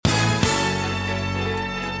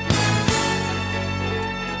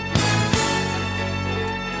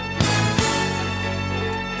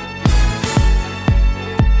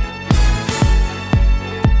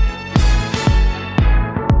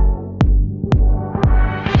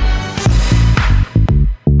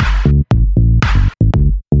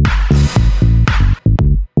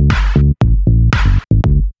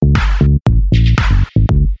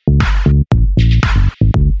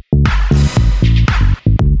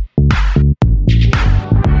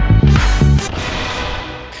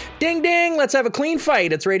Let's have a clean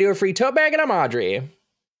fight. It's Radio Free Tote Bag, and I'm Audrey.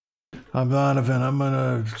 I'm Donovan. I'm going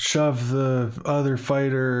to shove the other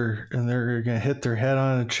fighter, and they're going to hit their head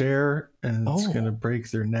on a chair, and it's going to break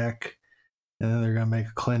their neck, and then they're going to make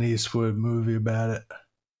a Clint Eastwood movie about it.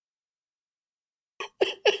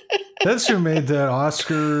 That's who made that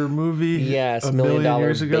Oscar movie. Yes, a $1 million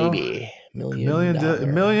years ago. Baby. A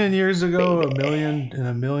million years ago, baby.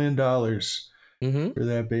 $1 million for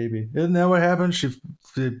that baby. Isn't that what happened?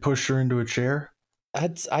 They pushed her into a chair.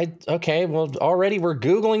 Okay. Well, already we're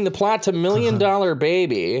Googling the plot to $1 Million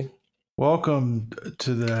Baby. Welcome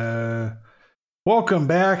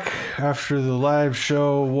back after the live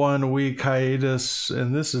show 1 week hiatus,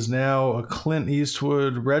 and this is now a Clint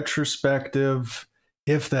Eastwood retrospective.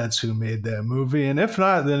 If that's who made that movie, and if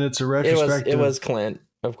not, then it's a retrospective. It was Clint,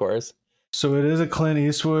 of course. So it is a Clint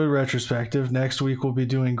Eastwood retrospective. Next week we'll be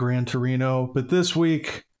doing Gran Torino, but this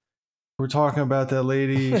week we're talking about that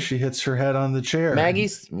lady. She hits her head on the chair.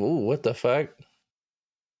 What the fuck?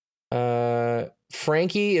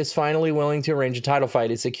 Frankie is finally willing to arrange a title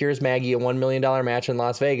fight. He secures Maggie a $1 million match in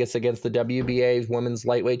Las Vegas against the WBA's women's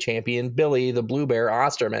lightweight champion, Billy the Blue Bear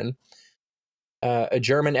Osterman. A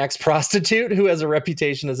German ex-prostitute who has a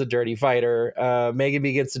reputation as a dirty fighter. Megan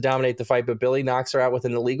begins to dominate the fight, but Billy knocks her out with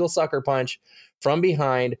an illegal sucker punch from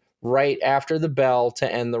behind right after the bell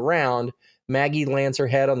to end the round. Maggie lands her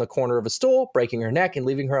head on the corner of a stool, breaking her neck and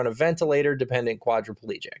leaving her on a ventilator-dependent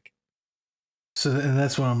quadriplegic. And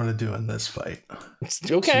that's what I'm going to do in this fight.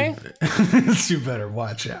 Okay. You better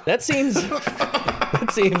watch out. That seems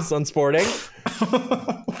unsporting.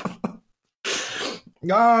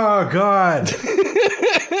 Oh, God.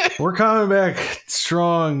 We're coming back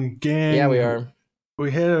strong, gang. Yeah, we are.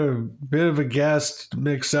 We had a bit of a guest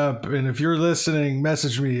mix up, and if you're listening,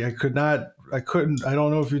 message me. I couldn't. I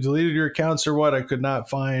don't know if you deleted your accounts or what. I could not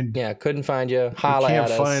find. Yeah, couldn't find you. Holla at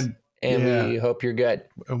us. We hope you're good.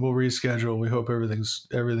 And we'll reschedule. We hope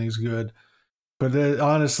everything's good. But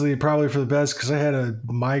honestly, probably for the best, because I had a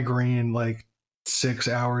migraine like 6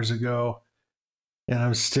 hours ago, and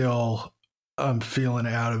I'm feeling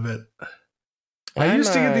out of it. I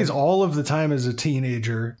used to get these all of the time as a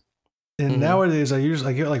teenager, and nowadays I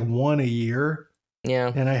get like one a year.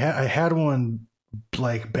 Yeah, and I had one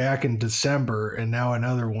like back in December, and now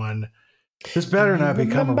another one. This better not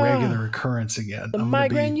become a regular occurrence again. The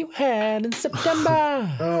migraine you had in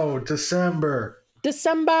September. Oh, December.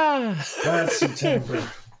 Not September.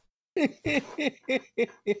 And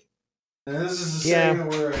this is the segment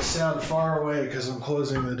where I sound far away because I'm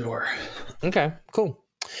closing the door. Okay, cool.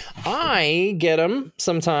 I get them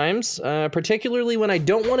sometimes, particularly when I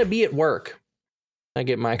don't want to be at work. I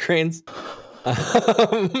get migraines.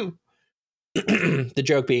 The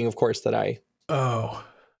joke being, of course, that I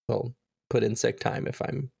will put in sick time if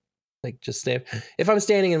I'm like if I'm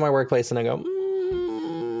standing in my workplace and I go,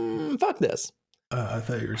 fuck this. I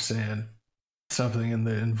thought you were saying something in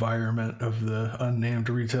the environment of the unnamed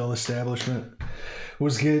retail establishment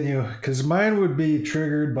was getting you, because mine would be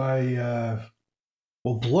triggered by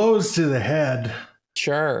blows to the head.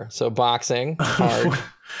 Sure. So boxing,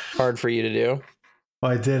 hard for you to do.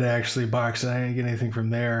 Well, I did actually box, and I didn't get anything from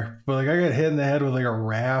there. But like, I got hit in the head with like a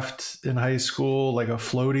raft in high school, like a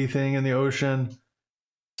floaty thing in the ocean.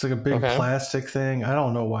 It's like a big plastic thing. I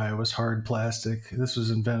don't know why it was hard plastic. This was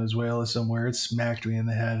in Venezuela somewhere. It smacked me in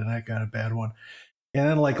the head, and I got a bad one. And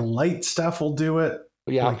then like light stuff will do it.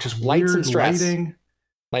 Yeah, like just lights weird and stress. lighting.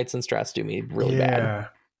 Lights and stress do me really bad.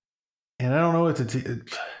 And I don't know what to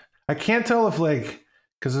I can't tell if like,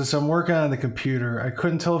 because as I'm working on the computer, I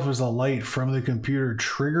couldn't tell if it was the light from the computer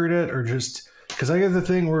triggered it or just because I get the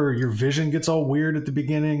thing where your vision gets all weird at the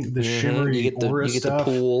beginning, the shimmery aura stuff.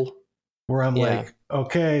 The pool. Where I'm like,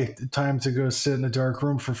 okay, time to go sit in a dark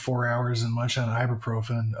room for 4 hours and munch on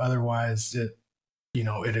ibuprofen. Otherwise, it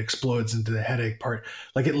explodes into the headache part.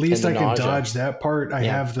 Like at least I can dodge that part. I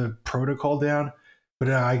have the protocol down, but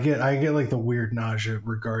I get like the weird nausea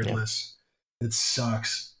regardless. Yeah. It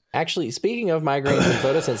sucks. Actually, speaking of migraines and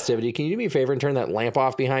photosensitivity, can you do me a favor and turn that lamp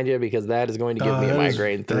off behind you? Because that is going to give me a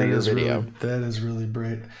migraine through your video. That is really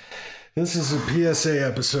bright. This is a PSA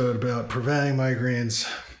episode about preventing migraines.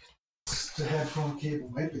 The headphone cable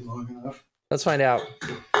might be long enough. Let's find out.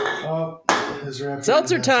 Oh,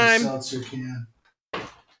 seltzer time. Seltzer can.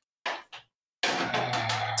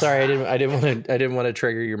 Sorry, I didn't want to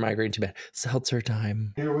trigger your migraine too bad. Seltzer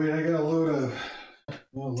time. Here, wait, I got a load of.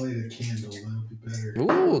 We'll light a candle. That'll be better.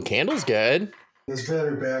 Ooh, candle's good. There's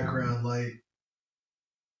better background light.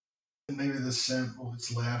 And maybe the scent. Oh,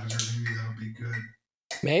 it's lavender. Maybe that'll be good.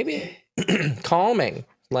 Maybe calming.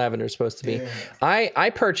 Lavender's supposed to be. Yeah. I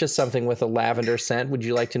purchased something with a lavender scent. Would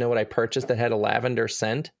you like to know what I purchased that had a lavender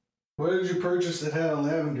scent? What did you purchase that had a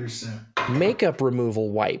lavender scent? Makeup removal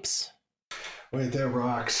wipes. Wait, that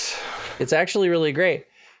rocks. It's actually really great.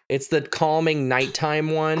 It's the calming nighttime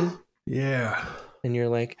one. Yeah. And you're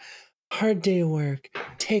like, hard day of work.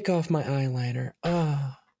 Take off my eyeliner.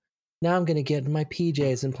 Oh, now I'm going to get in my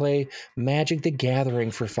PJs and play Magic the Gathering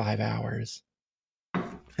for 5 hours. Yeah,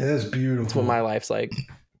 that's beautiful. That's what my life's like.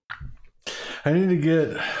 I need to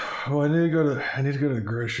go to the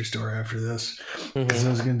grocery store after this because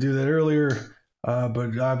I was going to do that earlier.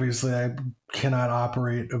 But obviously I cannot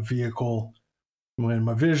operate a vehicle when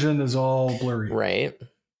my vision is all blurry. Right.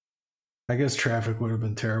 I guess traffic would have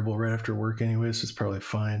been terrible right after work anyway, so it's probably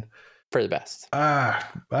fine. For the best. I'm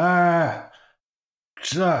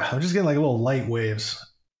just getting like little light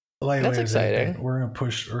waves. That's exciting. We're gonna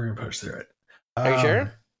push through it. Are you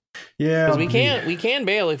sure? Yeah. Because we can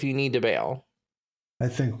bail if you need to bail. I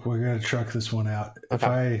think we're gonna truck this one out.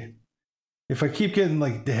 Okay. If I keep getting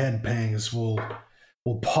like the head pangs, we'll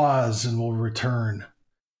pause and we'll return.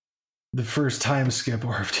 The first time skip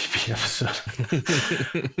RFTP episode.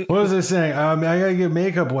 What was I saying? I gotta get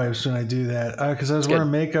makeup wipes when I do that because I was wearing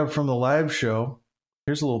makeup from the live show.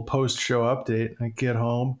 Here's a little post-show update. I get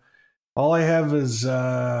home. All I have is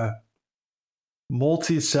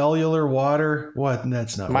multicellular water. What?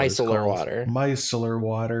 That's not micellar water. Micellar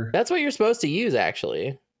water. That's what you're supposed to use,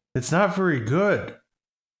 actually. It's not very good.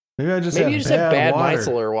 Maybe you just have bad water.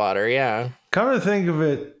 Micellar water. Yeah. Come to think of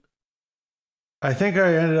it, I think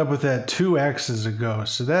I ended up with that 2 X's ago.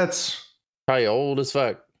 So that's probably old as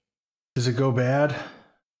fuck. Does it go bad?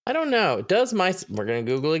 I don't know. We're gonna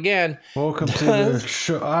Google again. Welcome to the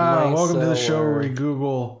show. Welcome to the show where we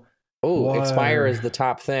Google. Oh, expire is the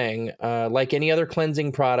top thing. Like any other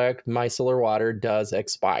cleansing product, micellar water does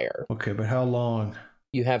expire. Okay, but how long?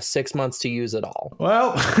 You have 6 months to use it all.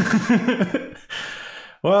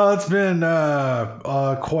 Well, it's been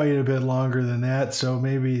quite a bit longer than that, so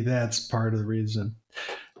maybe that's part of the reason.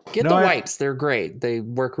 Get the wipes; they're great. They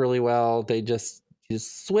work really well. They just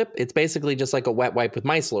swip. It's basically just like a wet wipe with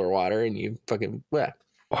micellar water, and you fucking. Bleh.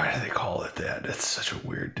 Why do they call it that? It's such a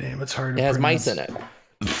weird name. It's hard to pronounce. It has mice in it.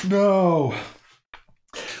 No.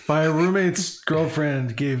 My roommate's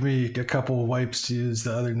girlfriend gave me a couple of wipes to use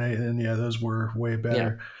the other night, and yeah, those were way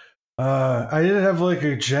better. Yeah. I did have like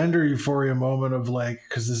a gender euphoria moment of like,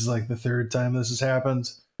 because this is like the 3rd time this has happened,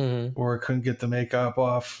 where I couldn't get the makeup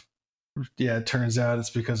off. Yeah, it turns out it's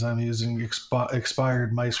because I'm using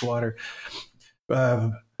expired mice water.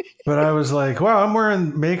 But I was like, wow, I'm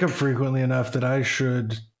wearing makeup frequently enough that I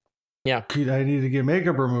should. Yeah. I need to get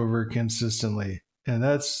makeup remover consistently. And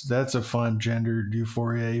that's a fun gendered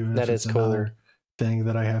euphoria, even if it's another thing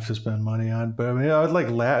that I have to spend money on. But I mean, I would like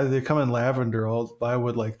they come in lavender. I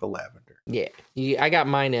would like the lavender. Yeah, I got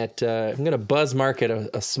mine at. I'm gonna buzz market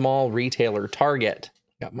a small retailer, Target.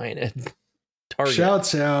 Got mine at Target.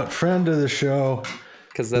 Shouts out, friend of the show,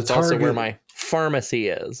 because that's also where my pharmacy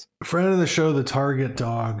is. Friend of the show, the Target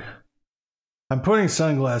dog. I'm putting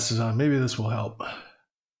sunglasses on. Maybe this will help.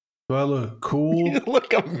 Do I look cool? You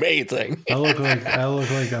look amazing. I look like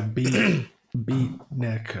a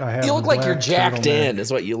beatnik. You look like you're jacked in, is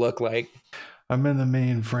what you look like. I'm in the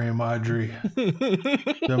mainframe, Audrey.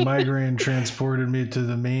 The migraine transported me to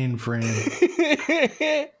the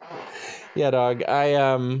mainframe. Yeah, dog. I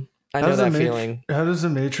know that feeling. How does the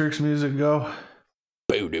Matrix music go?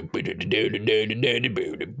 I'm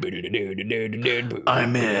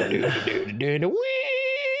in.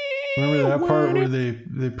 Remember that part where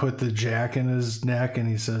they put the jack in his neck and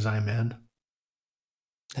he says, I'm in?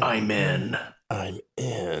 I'm in. I'm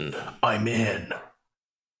in. I'm in.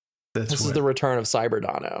 This is the return of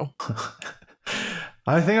Cyberdono.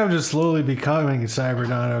 I think I'm just slowly becoming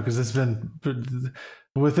Cyberdono because it's been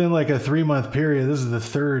within like a 3-month period. This is the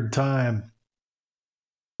 3rd time.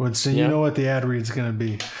 So you know what the ad read's going to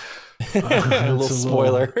be. A little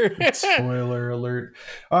spoiler. Spoiler alert.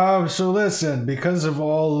 So listen, because of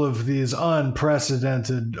all of these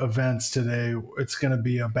unprecedented events today, it's going to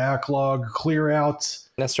be a backlog clear out.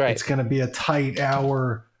 That's right. It's going to be a tight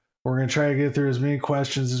hour. We're going to try to get through as many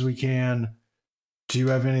questions as we can. Do you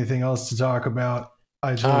have anything else to talk about?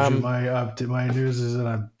 I told you my news is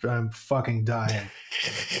that I'm fucking dying.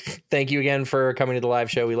 Thank you again for coming to the live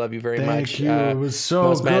show. We love you very much. Thank you. It was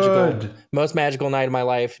so good. Most magical night of my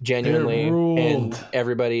life, genuinely. And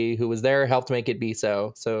everybody who was there helped make it be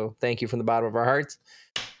so. So thank you from the bottom of our hearts.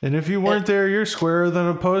 And if you weren't there, you're squarer than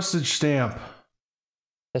a postage stamp.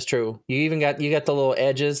 That's true. You got the little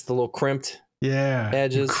edges, the little crimped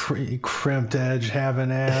edges. Crimped edge, have an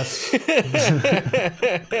ass.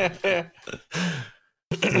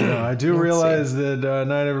 I do realize that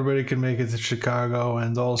not everybody can make it to Chicago,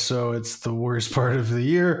 and also it's the worst part of the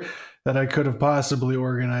year. that I could have possibly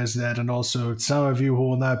organized that. And also, some of you who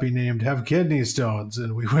will not be named have kidney stones,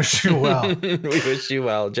 and we wish you well. We wish you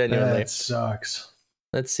well, genuinely. That sucks.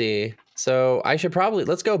 Let's see. So I should probably,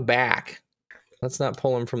 let's go back. Let's not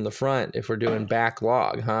pull them from the front if we're doing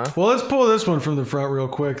backlog, huh? Well, let's pull this one from the front real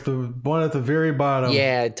quick. The one at the very bottom.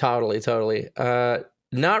 Yeah, totally.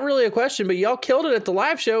 Not really a question, but y'all killed it at the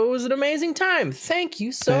live show. It was an amazing time. Thank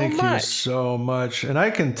you so much. Thank you so much. And I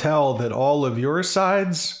can tell that all of your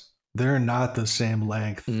sides, they're not the same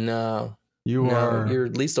length. No. You're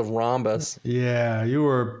at least a rhombus. Yeah, you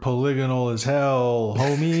are polygonal as hell,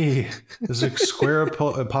 homie. Is it square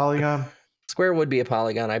a polygon? Square would be a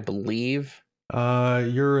polygon, I believe.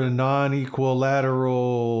 You're a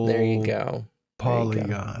non-equilateral. There you go.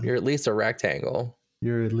 Polygon. You're at least a rectangle.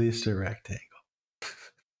 You're at least a rectangle.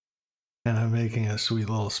 And I'm making a sweet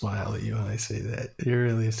little smile at you when I say that. You're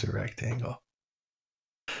at least a rectangle.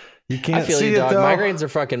 You can't see it, dog. Migraines are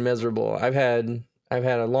fucking miserable. I've had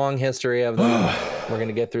a long history of them. We're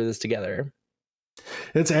gonna get through this together.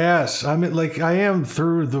 It's ass. I mean, like, I am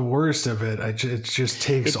through the worst of it. It just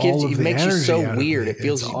takes all of the energy. It makes you so weird. It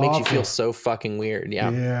makes you feel so fucking weird.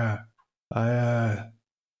 Yeah. Yeah.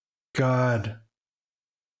 God.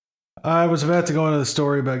 I was about to go into the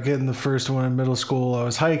story about getting the first one in middle school. I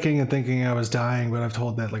was hiking and thinking I was dying, but I've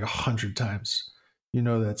told that like 100 times. You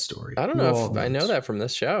know that story. I don't know if I know that from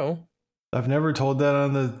this show. I've never told that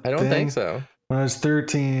on the I don't think so. When I was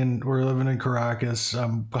 13, we're living in Caracas.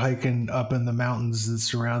 I'm hiking up in the mountains that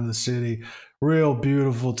surround the city. Real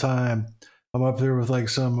beautiful time. I'm up there with like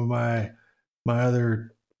some of my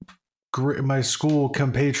school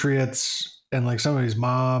compatriots and like somebody's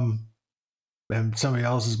mom and somebody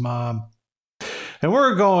else's mom. And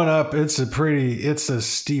we're going up. It's a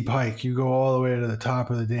steep hike. You go all the way to the top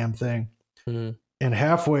of the damn thing. Mm-hmm. And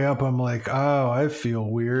halfway up, I'm like, oh, I feel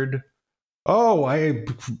weird. Oh,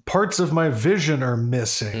 parts of my vision are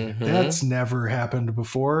missing. Mm-hmm. That's never happened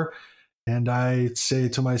before. And I say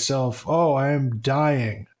to myself, oh, I'm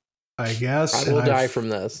dying, I guess. I will die from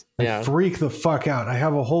this. I freak the fuck out. I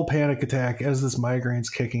have a whole panic attack as this migraine's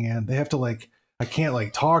kicking in. They have to I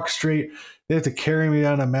can't talk straight. They have to carry me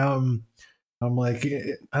down a mountain. I'm like,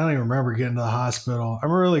 I don't even remember getting to the hospital. I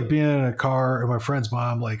remember being in a car and my friend's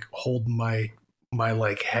mom holding my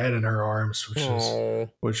head in her arms,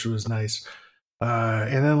 which was nice.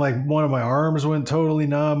 And then one of my arms went totally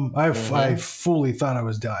numb. I fully thought I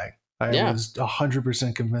was dying. I was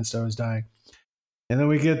 100% convinced I was dying. And then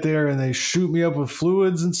we get there and they shoot me up with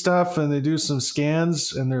fluids and stuff and they do some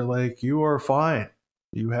scans and they're like, you are fine.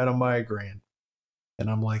 You had a migraine. And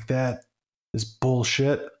I'm like, that is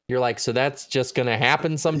bullshit. You're like, so that's just going to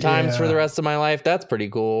happen sometimes for the rest of my life? That's pretty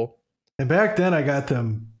cool. And back then I got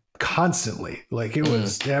them constantly. It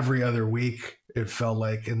was every other week, it felt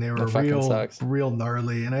like, and they were real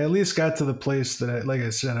gnarly. And I at least got to the place that like I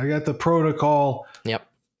said, I got the protocol. Yep.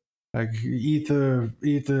 I eat the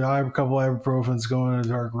couple ibuprofens, go in a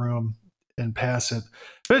dark room and pass it.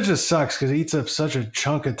 But it just sucks because it eats up such a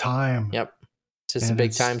chunk of time. Yep. It's just a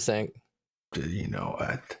big time sink.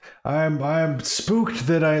 I'm spooked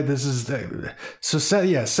that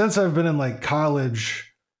since I've been in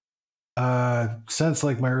college, since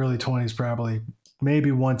my early 20s, probably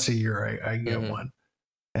maybe once a year I get one.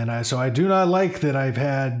 And I do not like that I've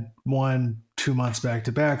had 2 months back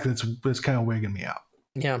to back. That's kind of wigging me out.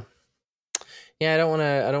 Yeah. I don't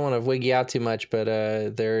want to wig you out too much, but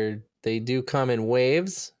they do come in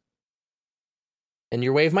waves. And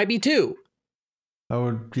your wave might be 2.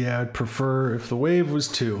 I'd prefer if the wave was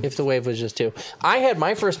 2. If the wave was just 2. I had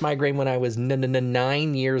my first migraine when I was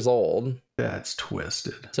 9 years old. That's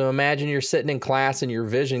twisted. So imagine you're sitting in class and your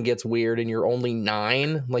vision gets weird and you're only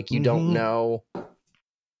 9. You don't know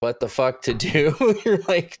what the fuck to do.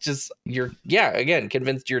 You're again,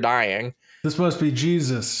 convinced you're dying. This must be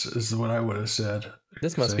Jesus, is what I would have said.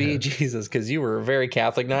 This must be Jesus, because you were a very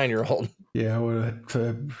Catholic 9-year-old. Yeah, I would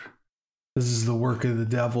have. This is the work of the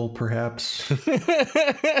devil, perhaps.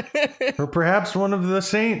 Or perhaps one of the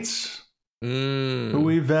saints who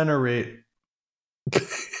we venerate.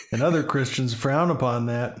 And other Christians frown upon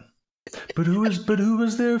that. But who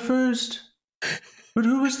was there first? But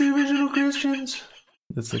who was the original Christians?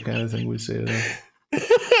 That's the kind of thing we say to them.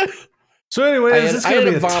 So anyways, it's going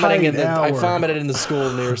to be a tight hour. I vomited in the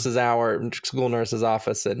school nurse's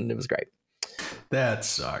office, and it was great. That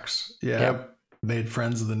sucks. Yeah. I made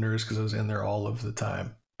friends with the nurse because I was in there all of the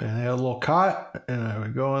time. And I had a little cot, and I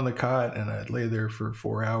would go on the cot, and I'd lay there for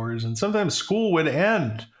 4 hours. And sometimes school would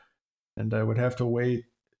end, and I would have to wait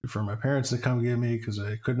for my parents to come get me because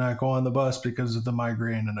I could not go on the bus because of the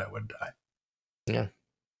migraine, and I would die. Yeah.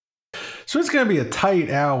 So it's going to be a tight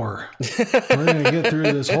hour. We're going to get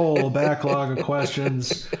through this whole backlog of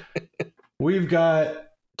questions. We've got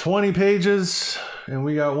 20 pages and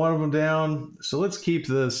we got one of them down. So let's keep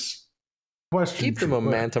this question. Keep the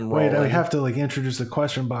momentum rolling. Wait, I have to like introduce the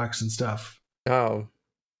question box and stuff. Oh,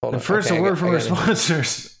 hold on. First, a word from our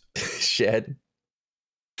sponsors. Shit.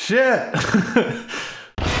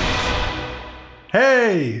 Hey,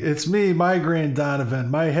 it's me, Migraine Donovan.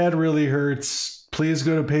 My head really hurts. Please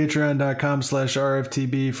go to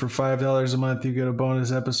patreon.com/RFTB for $5 a month. You get a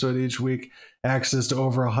bonus episode each week, access to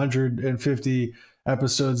over 150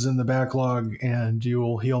 episodes in the backlog, and you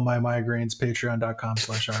will heal my migraines.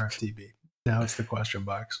 Patreon.com/RFTB. Now it's the question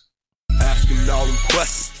box. Asking all them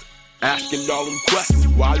questions.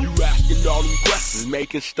 Why you asking all them questions?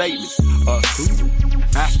 Making statements.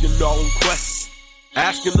 Asking all them questions.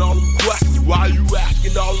 Why you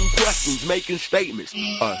asking all them questions? Making statements.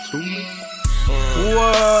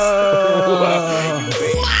 Whoa!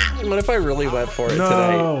 What if I really went for it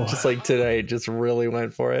tonight? Just like tonight, just really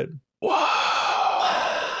went for it.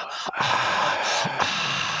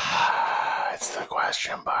 It's the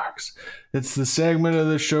question box. It's the segment of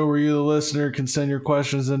the show where you, the listener, can send your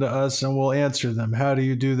questions into us and we'll answer them. How do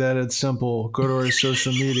you do that? It's simple. Go to our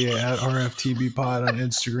social media at RFTBpod on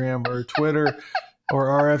Instagram or Twitter, or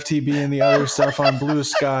RFTB and the other stuff on Blue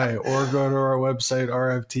Sky, or go to our website,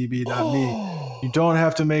 rftb.me. You don't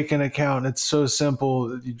have to make an account. It's so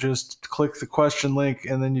simple. You just click the question link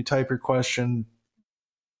and then you type your question.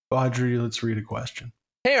 Audrey, let's read a question.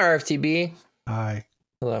 Hey, RFTB. Hi.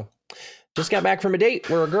 Hello. Just got back from a date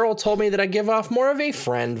where a girl told me that I give off more of a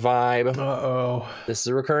friend vibe. Uh-oh. This is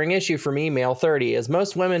a recurring issue for me, male 30, as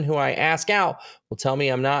most women who I ask out will tell me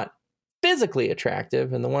I'm not physically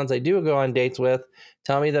attractive, and the ones I do go on dates with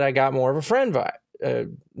tell me that I got more of a friend vibe.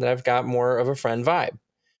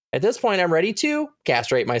 At this point, I'm ready to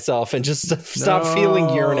castrate myself and just stop feeling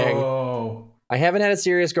yearning. I haven't had a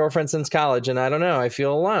serious girlfriend since college, and I don't know, I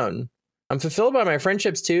feel alone. I'm fulfilled by my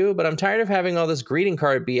friendships too, but I'm tired of having all this greeting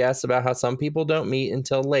card BS about how some people don't meet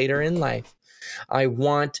until later in life. I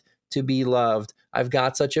want to be loved. I've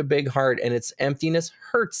got such a big heart, and its emptiness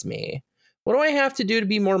hurts me. What do I have to do to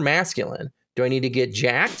be more masculine? Do I need to get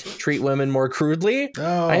jacked? Treat women more crudely?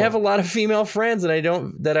 Oh. I have a lot of female friends who I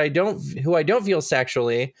don't feel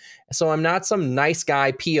sexually, so I'm not some nice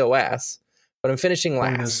guy POS, but I'm finishing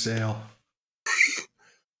last. Sale.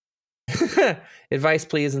 Advice,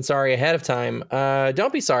 please, and sorry ahead of time.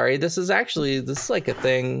 Don't be sorry. This is like a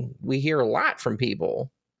thing we hear a lot from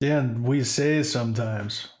people. Yeah, and we say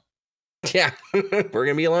sometimes. Yeah, we're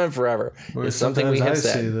gonna be alone forever. It's something we have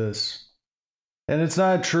said. I say this. And it's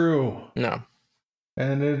not true. No.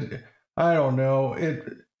 And I don't know.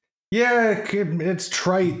 It's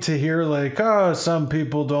trite to hear like, oh, some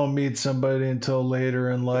people don't meet somebody until later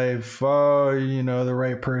in life. Oh, the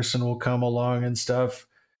right person will come along and stuff.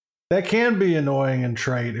 That can be annoying and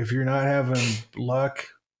trite if you're not having luck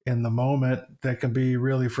in the moment. That can be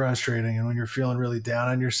really frustrating. And when you're feeling really down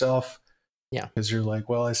on yourself. Yeah. Because you're like,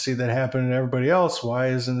 well, I see that happening to everybody else. Why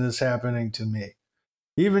isn't this happening to me?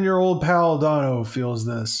 Even your old pal Dono feels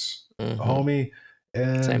this, homie.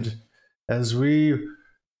 And Same. As we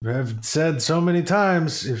have said so many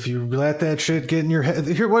times, if you let that shit get in your head,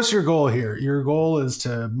 what's your goal here? Your goal is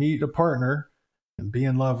to meet a partner and be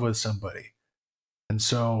in love with somebody. And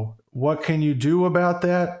so what can you do about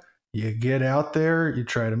that? You get out there, you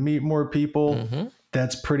try to meet more people. Mm-hmm.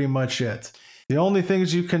 That's pretty much it. The only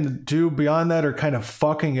things you can do beyond that are kind of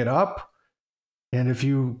fucking it up. And if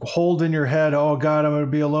you hold in your head, oh God, I'm going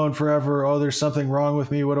to be alone forever. Oh, there's something wrong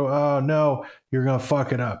with me. Oh no, you're going to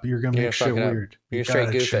fuck it up. You're going to make shit weird. You're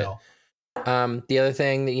straight goof it. The other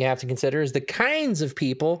thing that you have to consider is the kinds of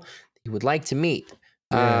people you would like to meet.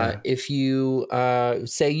 Yeah. If you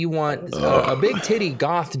say you want a big titty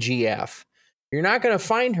goth GF, you're not going to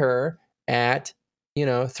find her at,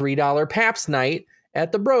 $3 Paps night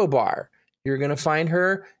at the Bro Bar. You're going to find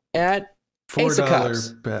her at Ace of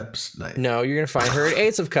Cups. Peps night. No, you're going to find her at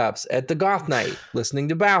Ace of Cups at the Goth night, listening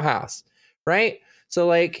to Bauhaus, right?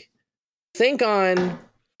 So, think on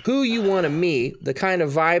who you want to meet, the kind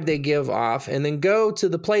of vibe they give off, and then go to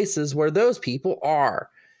the places where those people are.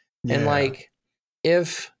 Yeah. And,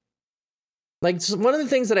 one of the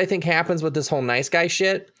things that I think happens with this whole nice guy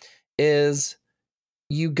shit is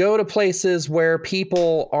you go to places where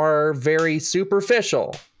people are very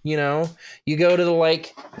superficial, you go to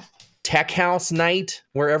the, tech house night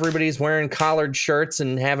where everybody's wearing collared shirts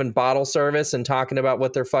and having bottle service and talking about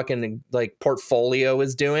what their fucking portfolio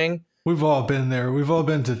is doing. We've all been there. We've all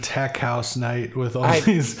been to tech house night with all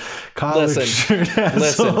these college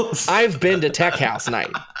listen. I've been to tech house night.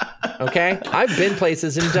 Okay, I've been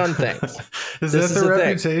places and done things. Is that the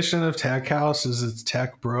reputation of tech house? Is it's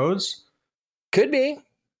tech bros? Could be.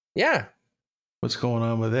 Yeah. What's going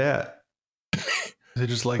on with that? They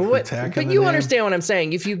just like the tech. But you understand what I'm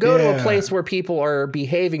saying. If you go to a place where people are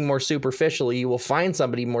behaving more superficially, you will find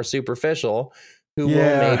somebody more superficial who will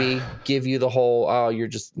maybe give you the whole, oh, you're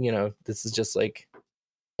just, this is just like,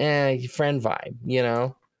 friend vibe, Yeah,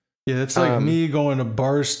 it's like me going to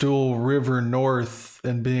Barstool River North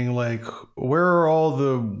and being like, where are all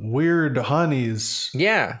the weird honeys?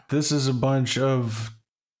 Yeah. This is a bunch of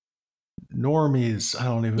normies. I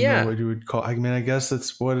don't even know what you would call. I mean, I guess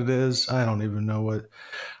that's what it is. I don't even know what.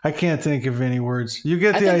 I can't think of any words. You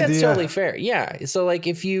get the idea. That's totally fair. Yeah. So like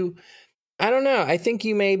if you, I don't know. I think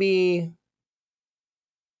you maybe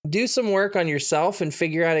do some work on yourself and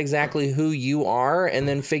figure out exactly who you are, and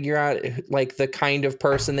then figure out like the kind of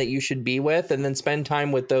person that you should be with, and then spend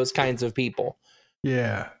time with those kinds of people.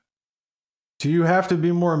 Yeah. Do you have to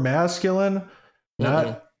be more masculine?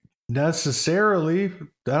 Not necessarily.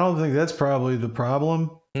 I don't think that's probably the problem.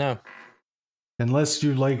 No. Unless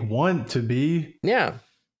you like want to be. Yeah.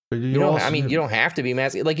 But you don't have to be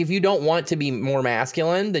masculine. Like if you don't want to be more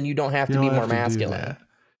masculine, then you don't have to be more masculine.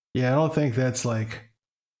 Yeah, I don't think that's like,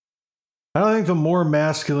 I don't think the more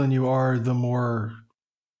masculine you are, the more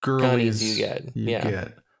girlies you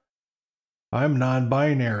get. I'm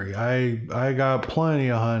non-binary. I got plenty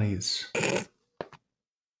of honeys.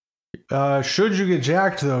 Should you get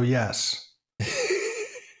jacked though? Yes.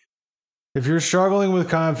 If you're struggling with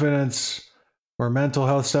confidence or mental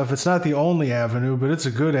health stuff, it's not the only avenue, but it's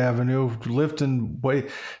a good avenue. Lifting weight.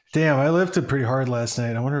 Damn, I lifted pretty hard last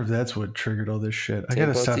night. I wonder if that's what triggered all this shit. I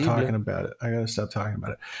gotta stop talking about it.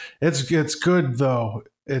 It's good though.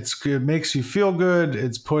 It's good. It makes you feel good.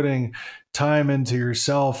 It's putting time into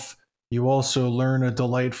yourself. You also learn a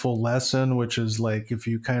delightful lesson, which is like if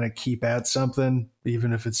you kind of keep at something,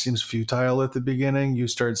 even if it seems futile at the beginning, you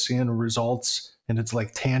start seeing results, and it's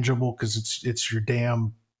like tangible because it's your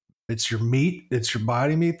meat, it's your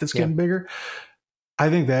body meat that's getting bigger. I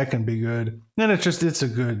think that can be good. And it's a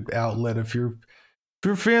good outlet if you're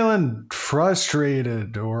feeling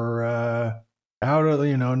frustrated or out of,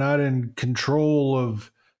 not in control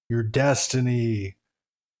of your destiny.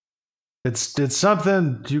 It's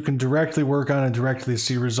something you can directly work on and directly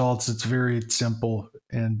see results. It's very simple,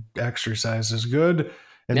 and exercise is good.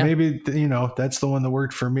 And maybe, that's the one that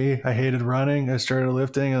worked for me. I hated running. I started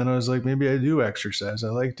lifting, and then I was like, maybe I do exercise. I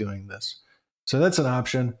like doing this. So that's an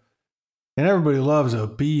option. And everybody loves a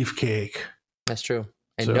beefcake. That's true.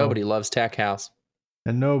 And nobody loves Tech House.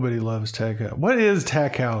 And nobody loves Tech House. What is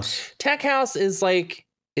Tech House? Tech House is like,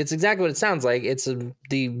 it's exactly what it sounds like. It's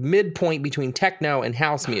the midpoint between techno and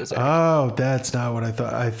house music. Oh, that's not what I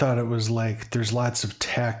thought. I thought it was like there's lots of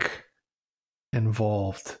tech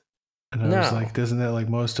involved. And I was like, isn't that like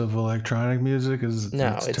most of electronic music? It's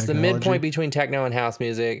technology? The midpoint between techno and house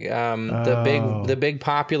music. The big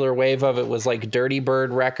popular wave of it was like Dirty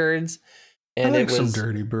Bird Records. And I like some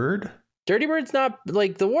Dirty Bird. Dirty Bird's not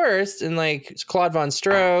like the worst, and like Claude Von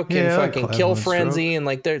Stroke and fucking Kill Frenzy, and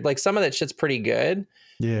like they're like some of that shit's pretty good.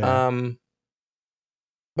 Yeah.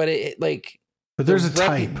 But but there's a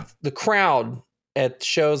type. The crowd at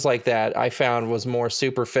shows like that I found was more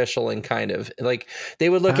superficial and kind of like they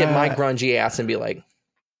would look at my grungy ass and be like,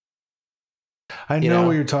 I know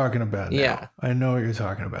what you're talking about now. Yeah. I know what you're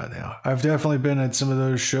talking about now. I've definitely been at some of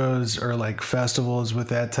those shows or like festivals with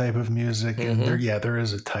that type of music. And there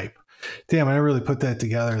is a type. Damn, I never really put that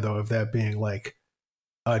together though, of that being like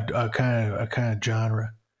a kind of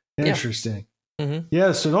genre. Interesting.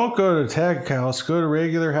 Yeah, so don't go to tech house, go to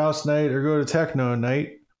regular house night or go to techno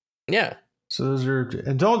night. Yeah. So those are,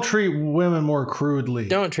 and don't treat women more crudely.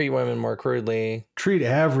 Treat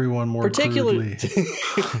everyone more crudely.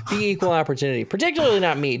 Be equal opportunity. Particularly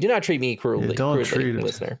not me. Do not treat me crudely. Yeah, don't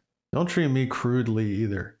treat me crudely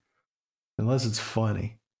either. Unless it's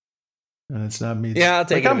funny. And it's not me. Yeah, I'll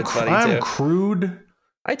take it if it's funny too. I'm crude.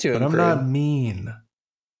 I too am but I'm crude. Not mean.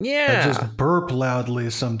 Yeah. I just burp loudly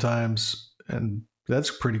sometimes. And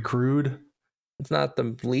that's pretty crude. It's not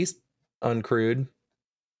the least uncrude.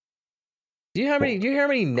 Do you hear how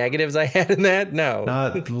many negatives I had in that? No.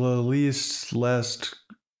 Not the least less.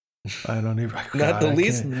 I don't even. God, not the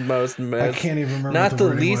least most. I can't even remember. Not the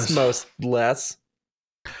least most less.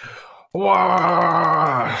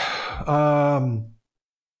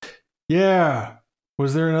 Yeah.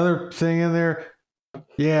 Was there another thing in there?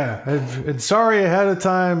 Yeah. And sorry ahead of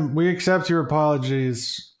time. We accept your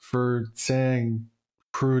apologies for saying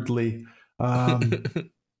crudely.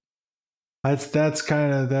 That's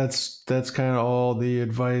kind of all the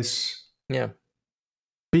advice. Yeah.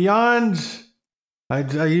 Beyond,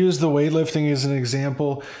 I use the weightlifting as an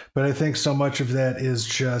example, but I think so much of that is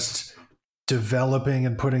just developing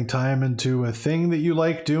and putting time into a thing that you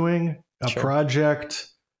like doing, a Sure. project.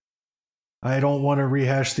 I don't want to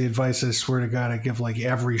rehash the advice, I swear to God, I give like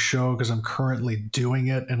every show because I'm currently doing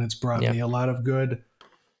it and it's brought me a lot of good.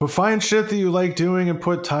 But find shit that you like doing and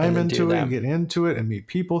put time into it and get into it and meet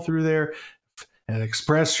people through there and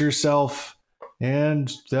express yourself,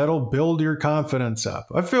 and that'll build your confidence up.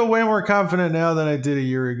 I feel way more confident now than I did a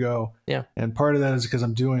year ago. Yeah. And part of that is because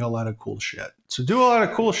I'm doing a lot of cool shit. So do a lot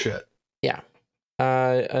of cool shit. Yeah.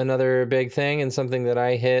 Another big thing and something that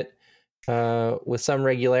I hit with some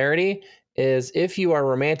regularity is if you are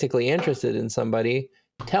romantically interested in somebody,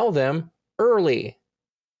 tell them early.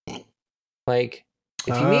 Like,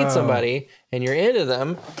 if you meet somebody and you're into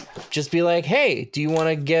them, just be like, hey, do you want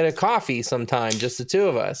to get a coffee sometime, just the two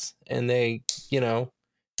of us? And they,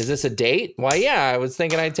 is this a date? Why, yeah, I was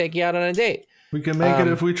thinking I'd take you out on a date. We can make it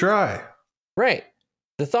if we try. Right.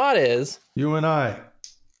 The thought is... You and I.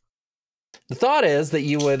 The thought is that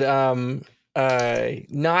you would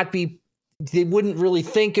not be... They wouldn't really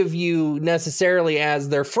think of you necessarily as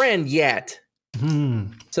their friend yet.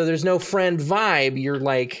 So there's no friend vibe. You're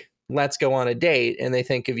like... let's go on a date, and they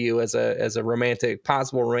think of you as a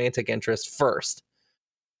possible romantic interest first.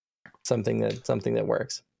 Something that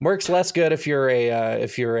works less good if you're a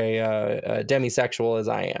demisexual as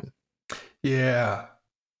I am. Yeah.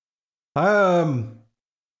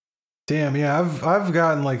 Damn, yeah, I've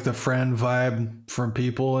gotten like the friend vibe from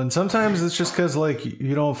people, and sometimes it's just because like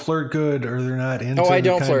you don't flirt good or they're not into. I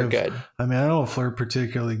don't flirt good. I mean, I don't flirt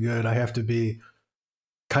particularly good. I have to be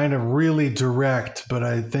kind of really direct, but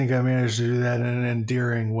I think I managed to do that in an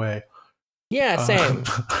endearing way. Yeah, same.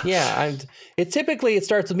 Yeah, it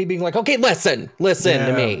starts with me being like, okay, listen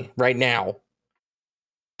to me right now.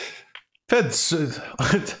 It's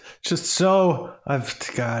just so I've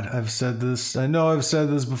said this. I know I've said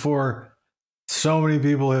this before. So many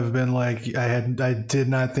people have been like, I did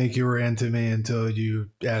not think you were into me until you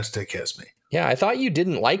asked to kiss me. Yeah, I thought you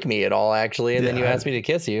didn't like me at all, actually, and then you asked me to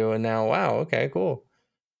kiss you, and now, wow, okay, cool.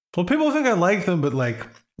 Well, people think I like them, but like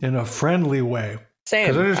in a friendly way. Same.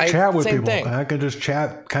 Because I just chat with people. Thing. I can just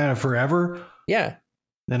chat kind of forever. Yeah.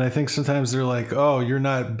 And I think sometimes they're like, oh, you're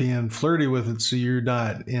not being flirty with it, so you're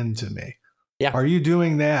not into me. Yeah. Are you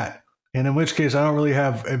doing that? And in which case, I don't really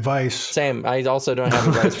have advice. Same. I also don't have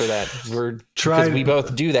advice for that. Because we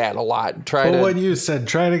both do that a lot. What you said,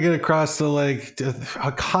 try to get across to like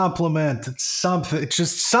a compliment. It's something. It's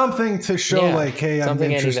just something to show like, hey, I'm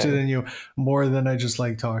interested in you more than I just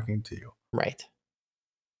like talking to you. Right.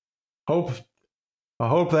 I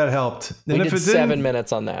hope that helped. And we did 7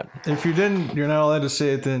 minutes on that. If you didn't, you're not allowed to say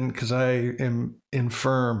it then because I am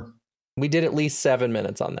infirm. We did at least 7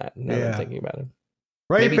 minutes on that. Now that I'm thinking about it.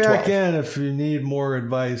 Write back 12. In if you need more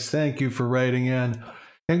advice. Thank you for writing in.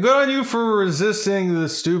 And good on you for resisting the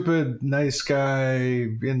stupid nice guy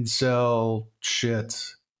incel shit.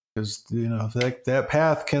 Because, that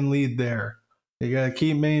path can lead there. You got to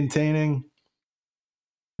keep maintaining.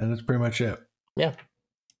 And that's pretty much it. Yeah.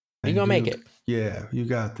 You're going to make it. Yeah, you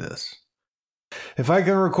got this. If I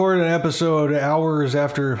can record an episode hours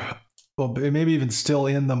after, well, maybe even still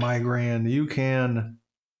in the migraine, you can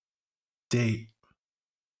date.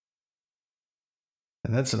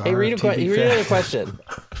 And that's an read another question.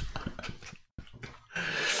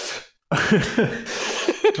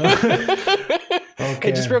 Okay.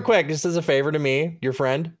 Hey, just real quick, just as a favor to me, your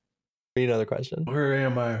friend, read another question. Where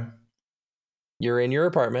am I? You're in your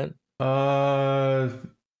apartment.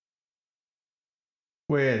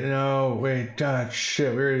 Wait. God,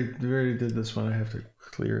 shit. We already did this one. I have to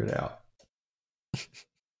clear it out.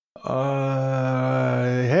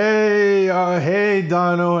 Hey,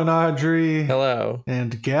 Dono and Audrey. Hello.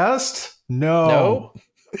 And guest? No. Nope.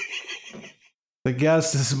 The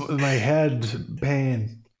guest is my head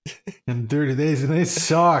pain in 30 days, and they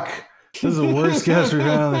suck. This is the worst guest we've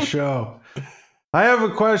had on the show. I have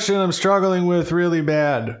a question I'm struggling with really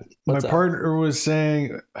bad. My partner was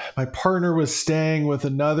staying with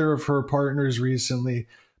another of her partners recently,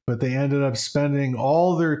 but they ended up spending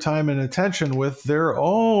all their time and attention with their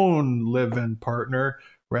own live-in partner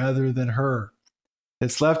rather than her.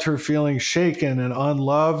 It's left her feeling shaken and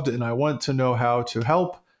unloved, and I want to know how to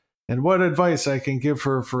help and what advice I can give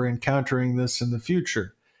her for encountering this in the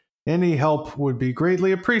future. Any help would be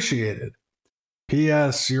greatly appreciated.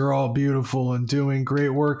 P.S. You're all beautiful and doing great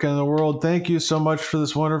work in the world. Thank you so much for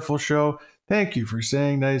this wonderful show. Thank you for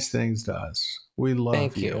saying nice things to us. We love you.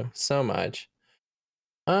 Thank you so much.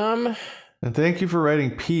 And thank you for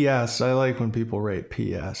writing PS. I like when people write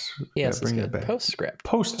PS. Yes, bring it's it good. back. Postscript.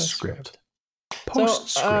 Postscript.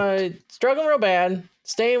 So, struggling real bad.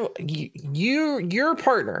 Staying, your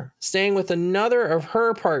partner staying with another of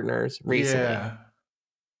her partners recently. Yeah.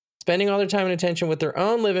 Spending all their time and attention with their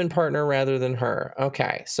own live-in partner rather than her.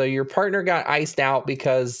 Okay, so your partner got iced out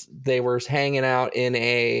because they were hanging out in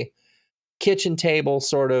a kitchen table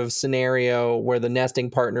sort of scenario where the nesting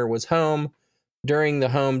partner was home during the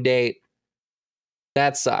home date.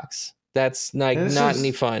 That sucks. That's like not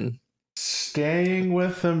any fun. Staying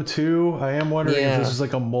with them too. I am wondering if this is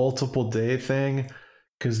like a multiple day thing,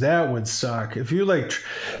 because that would suck. If you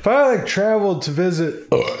if I traveled to visit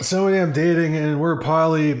somebody I'm dating and we're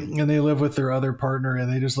poly and they live with their other partner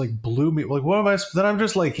and they just blew me, what am I? Then I'm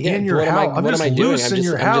just in your house. I'm just loose in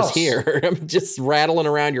your house. I'm just here. I'm just rattling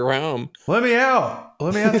around your home. Let me out.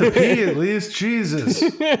 Let me out to pee at least. Jesus.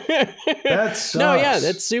 That sucks. No, yeah,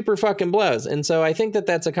 that's super fucking blows. And so I think that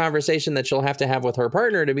that's a conversation that she'll have to have with her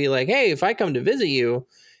partner to be like, hey, if I come to visit you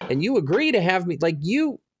and you agree to have me,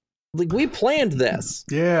 we planned this.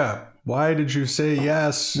 Yeah. Why did you say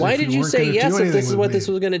yes? Why did you say yes if this is what this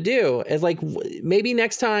was going to do? And maybe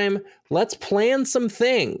next time, let's plan some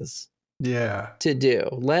things. Yeah. To do.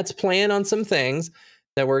 Let's plan on some things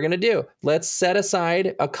that we're going to do. Let's set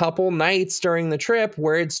aside a couple nights during the trip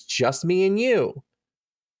where it's just me and you.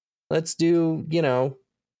 Let's do,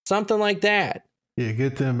 something like that. Yeah,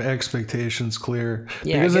 get them expectations clear.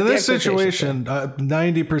 Yeah, because in this situation,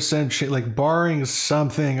 90% barring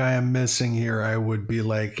something I am missing here, I would be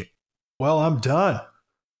like, well, I'm done.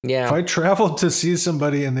 Yeah. If I traveled to see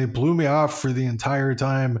somebody and they blew me off for the entire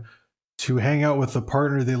time to hang out with the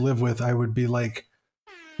partner they live with, I would be like,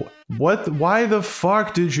 why the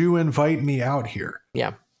fuck did you invite me out here?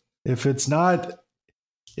 Yeah. If it's not,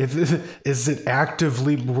 is it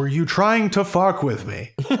actively, were you trying to fuck with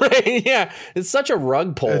me? Right. Yeah. It's such a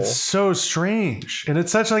rug pull. It's so strange. And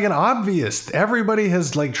it's such an obvious, everybody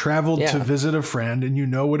has traveled to visit a friend and you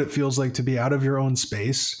know what it feels like to be out of your own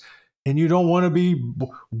space. And you don't want to be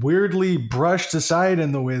weirdly brushed aside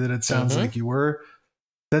in the way that it sounds like you were.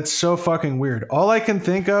 That's so fucking weird. All I can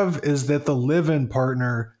think of is that the live-in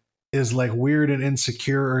partner is weird and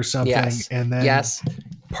insecure or something. Yes. And then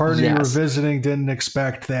partner you were visiting didn't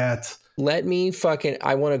expect that. Let me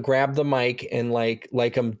I want to grab the mic and like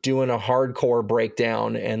I'm doing a hardcore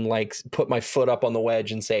breakdown and put my foot up on the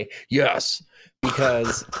wedge and say, yes,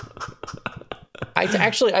 because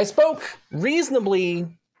I spoke reasonably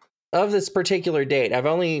of this particular date. I've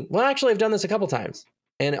done this a couple times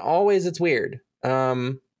and always it's weird.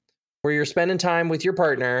 Where you're spending time with your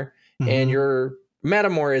partner and your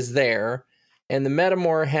metamor is there and the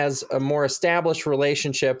metamor has a more established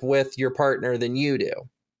relationship with your partner than you do.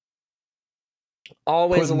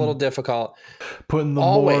 Always a little difficult. Putting the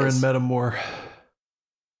more in metamor.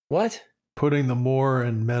 What? Putting the more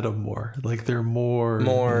in metamor. They're more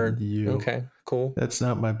than you. Okay, cool. That's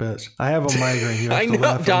not my best. I have a migraine. You have to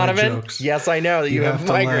laugh Donovan. at my jokes. Yes, I know that you have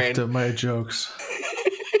migraine. You have to laugh at my jokes.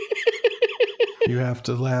 You have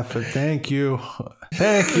to laugh at. Thank you. All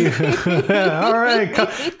right,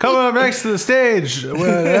 come up next to the stage.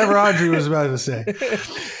 Whatever Audrey was about to say.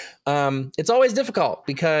 It's always difficult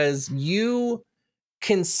because you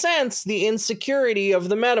can sense the insecurity of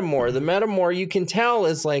the metamor. The metamor you can tell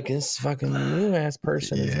is this fucking new ass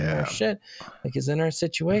person is in our shit. Is in our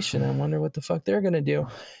situation. I wonder what the fuck they're gonna do.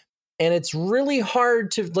 And it's really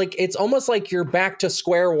hard to it's almost like you're back to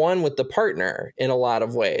square one with the partner in a lot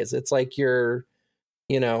of ways. It's like you're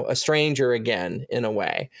a stranger again in a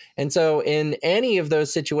way. And so in any of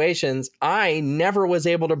those situations, I never was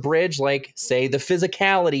able to bridge, say, the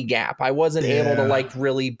physicality gap. I wasn't able to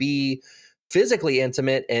really be physically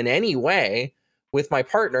intimate in any way with my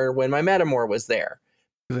partner when my metamor was there.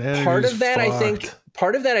 Part of that,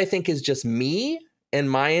 I think is just me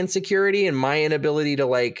and my insecurity and my inability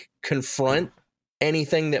to confront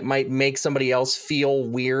anything that might make somebody else feel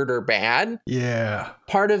weird or bad. Yeah.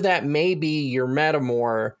 Part of that may be your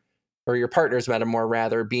metamor or your partner's metamor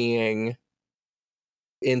rather being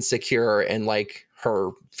insecure and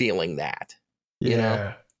her feeling that, you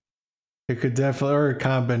know? It could definitely, or a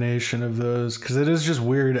combination of those. Cause it is just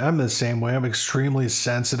weird. I'm the same way. I'm extremely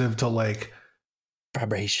sensitive to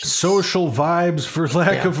vibrations, social vibes, for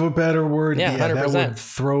lack of a better word. Yeah, 100%. That would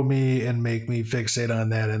throw me and make me fixate on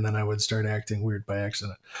that, and then I would start acting weird by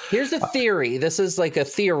accident. Here's the theory. This is a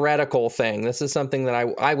theoretical thing. This is something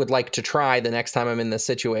that I would like to try the next time I'm in this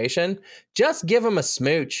situation. Just give them a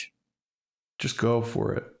smooch. Just go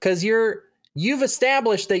for it. Because you've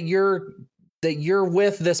established that you're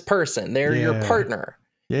with this person. They're your partner.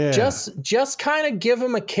 Yeah. Just kind of give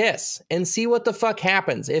them a kiss and see what the fuck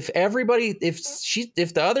happens. If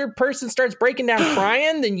the other person starts breaking down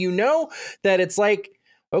crying, then you know that it's like,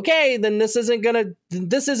 okay, then this isn't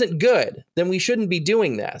good. Then we shouldn't be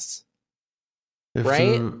doing this.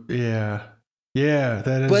 Right? Yeah,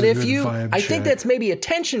 that is. But a if good vibe I check. think that's maybe a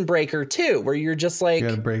tension breaker too, where you're just like, you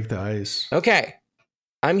gotta break the ice. okay,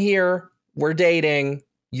 I'm here, we're dating,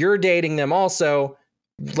 you're dating them also.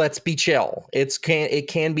 Let's be chill. It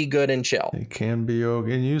can be good and chill. It can be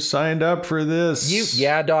okay. And you signed up for this.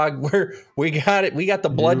 Dog. We got it. We got the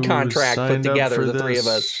blood contract put together, the three of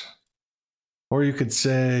us. Or you could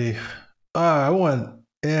say, I want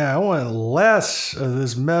less of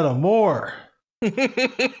this meta more.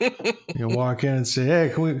 You walk in and say, hey, I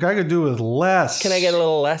could do with less. Can I get a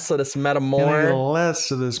little less of this meta more? Can I get less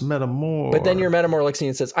of this meta more? But then your meta more looks at you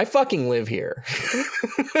and says, I fucking live here.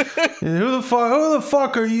 Who the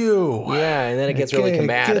fuck are you? Yeah, and then it gets really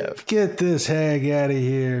combative. Get this hag out of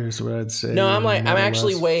here is what I'd say. No, I'm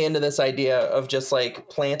actually way into this idea of just like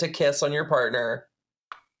plant a kiss on your partner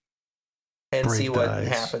and see what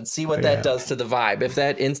happens. See what that does to the vibe. If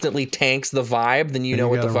that instantly tanks the vibe, then you know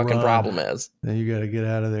what the fucking problem is. Then you got to get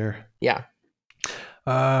out of there. Yeah.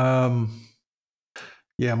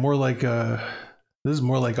 Yeah, more like this is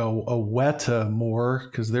more like a weta more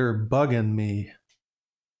because they're bugging me.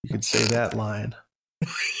 You could say that line.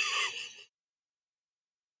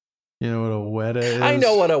 You know what a weta is? I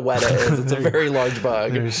know what a weta is. It's a very large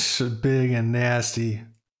bug. They're so big and nasty.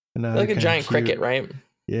 And like a giant cricket, right?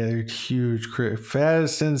 Yeah, they're huge cricket.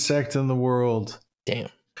 Fattest insect in the world. Damn.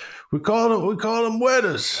 We call them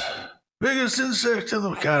wetas. Biggest insect in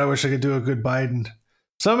the... God, I wish I could do a good Biden.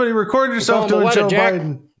 Somebody record yourself doing Joe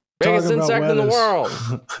Biden. Biggest insect in the world.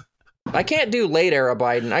 I can't do late era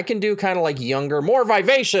Biden. I can do kind of like younger, more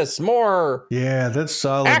vivacious, more... Yeah, that's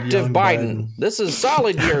solid. Active Biden. This is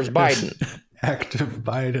solid years Biden. Active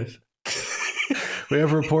Biden. We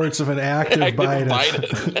have reports of an active Biden.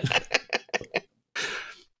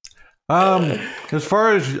 As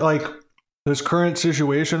far as like this current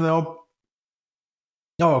situation though,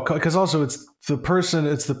 because also it's the person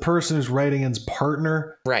who's writing in's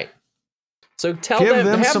partner, right? So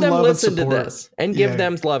have them listen to this and give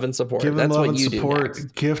them love and support. Give them That's love what and you support. do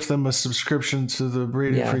next. Gift them a subscription to the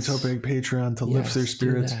Braden Free Topic Patreon to lift their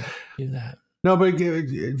spirits. Do that. No, but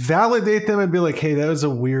validate them and be like, hey, that was a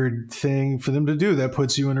weird thing for them to do. That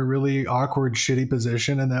puts you in a really awkward, shitty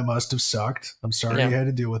position, and that must have sucked. I'm sorry you had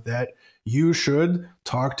to deal with that. You should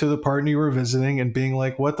talk to the partner you were visiting and being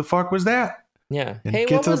like, what the fuck was that? Yeah. And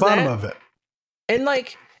get to the bottom of it.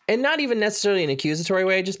 And not even necessarily an accusatory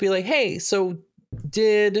way, just be like, hey, so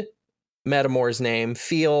did Metamore's name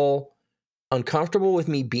feel uncomfortable with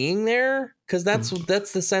me being there? Because that's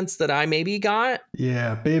the sense that I maybe got.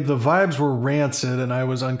 Yeah, babe, the vibes were rancid and I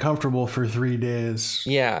was uncomfortable for 3 days.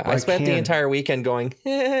 Yeah, I spent the entire weekend going,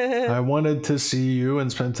 I wanted to see you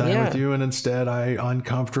and spend time with you, and instead I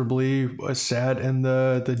uncomfortably sat in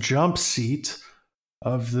the jump seat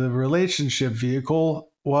of the relationship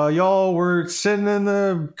vehicle while y'all were sitting in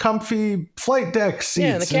the comfy flight deck seats.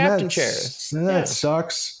 Yeah, in the captain chairs. And that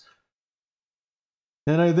sucks.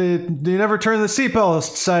 And they never turned the seatbelt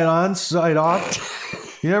side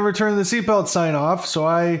off. You never turned the seatbelt sign off, so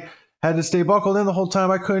I had to stay buckled in the whole time.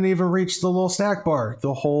 I couldn't even reach the little snack bar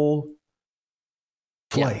the whole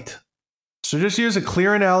flight. Yeah. So just use a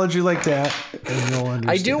clear analogy like that, and you'll understand.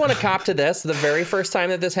 I do want to cop to this. The very first time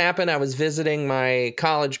that this happened, I was visiting my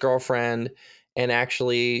college girlfriend, and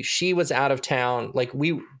actually she was out of town.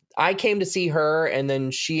 I came to see her, and then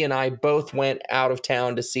she and I both went out of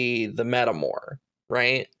town to see the Metamore.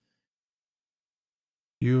 Right?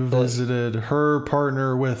 You visited her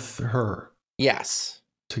partner with her. Yes.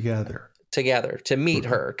 Together to meet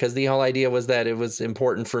her, because the whole idea was that it was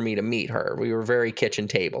important for me to meet her. We were very kitchen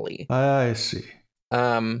table-y. I see.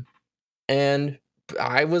 And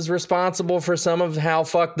I was responsible for some of how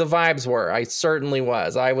fucked the vibes were. I certainly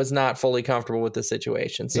was. I was not fully comfortable with the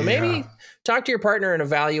situation. So maybe talk to your partner and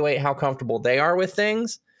evaluate how comfortable they are with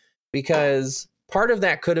things, because part of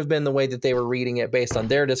that could have been the way that they were reading it based on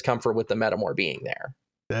their discomfort with the Metamore being there.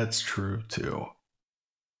 That's true, too.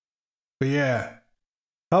 But yeah,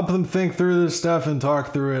 help them think through this stuff and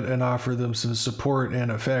talk through it and offer them some support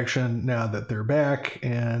and affection now that they're back.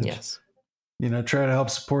 And, try to help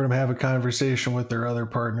support them have a conversation with their other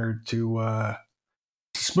partner to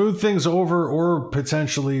smooth things over, or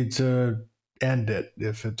potentially to end it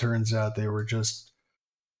if it turns out they were just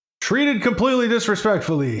treated completely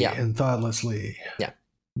disrespectfully and thoughtlessly. Yeah.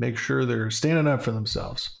 Make sure they're standing up for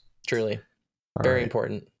themselves. Truly. Very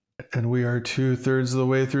important. And we are 2/3 of the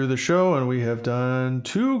way through the show, and we have done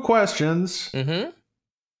 2 questions. Mm-hmm.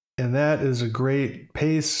 And that is a great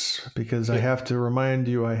pace because I have to remind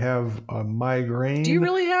you I have a migraine. Do you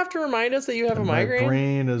really have to remind us that you have a migraine? My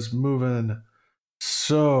brain is moving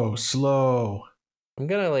so slow. I'm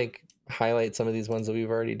going to like highlight some of these ones that we've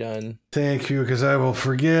already done. Thank you, because I will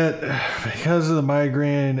forget because of the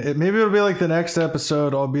migraine. Maybe it'll be like the next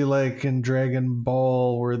episode. I'll be like in Dragon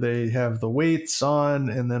Ball where they have the weights on,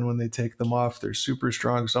 and then when they take them off, they're super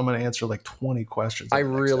strong. So I'm going to answer like 20 questions. I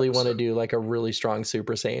really want to do like a really strong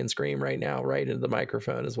Super Saiyan scream right now, right into the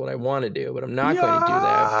microphone is what I want to do, but I'm not going to do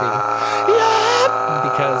that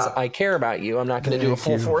because I care about you. I'm not going to do a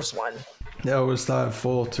full force one. That was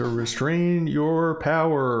thoughtful to restrain your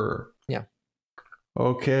power. Yeah.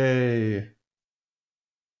 Okay.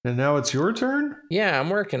 And now it's your turn? Yeah, I'm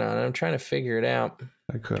working on it. I'm trying to figure it out.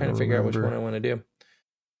 Trying to figure out which one I want to do.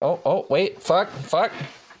 Oh, wait. Fuck.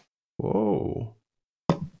 Whoa.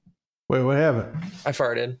 Wait, what happened? I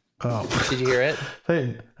farted. Oh. Did you hear it?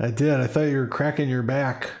 I did. I thought you were cracking your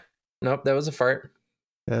back. Nope, that was a fart.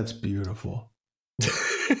 That's beautiful.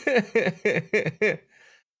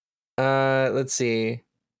 Let's see.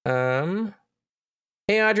 Hey,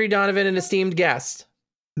 Audrey Donovan, an esteemed guest.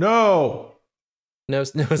 No, They're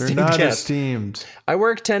esteemed not guest. esteemed. I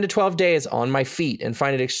work 10 to 12 days on my feet and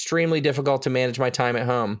find it extremely difficult to manage my time at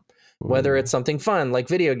home. Whether it's something fun like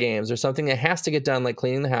video games or something that has to get done like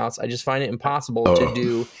cleaning the house, I just find it impossible to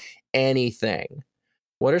do anything.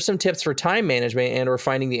 What are some tips for time management and or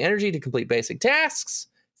finding the energy to complete basic tasks?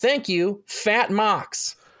 Thank you, Fat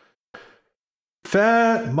Mox.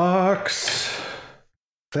 Fat Mox.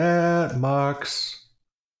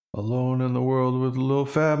 Alone in the world with a little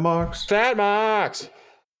Fat Mox. Fat Mox.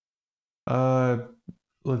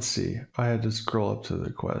 Let's see. I had to scroll up to the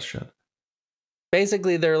question.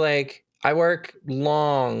 Basically, they're like, I work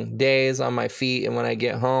long days on my feet, and when I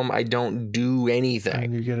get home, I don't do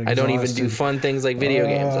anything. I don't even do fun things like video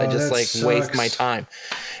games. I just like waste my time.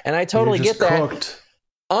 And I totally get that. Cooked.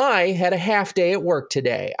 I had a half day at work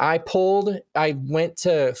today. I went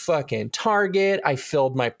to fucking Target. I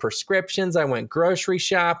filled my prescriptions. I went grocery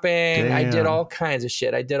shopping. Damn. I did all kinds of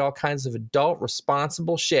shit. I did all kinds of adult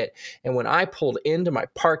responsible shit. And when I pulled into my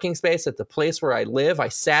parking space at the place where I live, I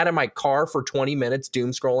sat in my car for 20 minutes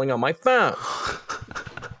doom scrolling on my phone.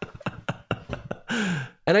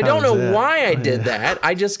 And I don't know why I did that.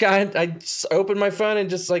 I just opened my phone and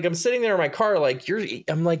just like, I'm sitting there in my car, like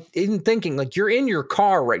I'm like, even thinking like you're in your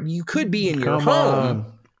car, right? You could be in your home.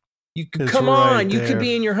 You could come on. You could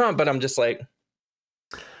be in your home, but I'm just like,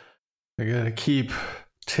 I gotta keep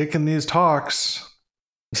taking these talks.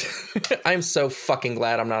 I'm so fucking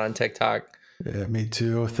glad I'm not on TikTok. Yeah, me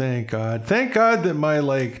too. Thank God. Thank God that my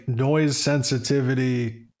like noise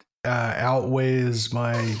sensitivity outweighs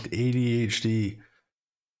my ADHD.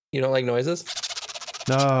 You don't like noises?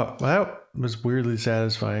 No, that was weirdly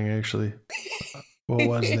satisfying, actually. What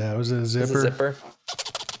was that? Was it a zipper? It's a zipper.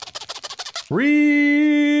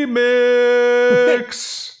 Remix!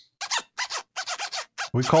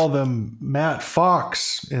 We call them Matt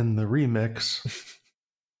Fox in the remix.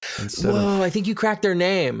 Whoa, I think you cracked their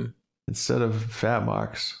name. Instead of Fat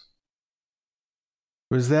Mox.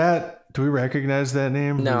 Was that... Do we recognize that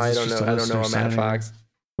name? No, I don't know. I don't know a Matt Fox.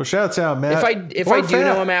 Well, shouts out, Matt. If I do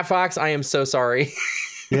know a Matt Fox, I am so sorry.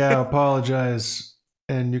 Yeah, apologize.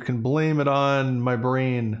 And you can blame it on my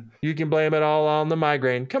brain. You can blame it all on the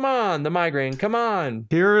migraine. Come on, the migraine. Come on.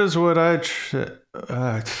 Here is what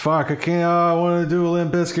fuck, I can't. I want to do a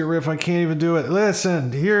Limp Bizkit riff. I can't even do it.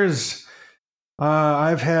 Listen, here's...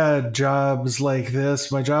 I've had jobs like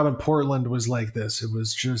this. My job in Portland was like this. It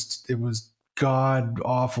was god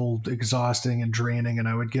awful, exhausting, and draining. And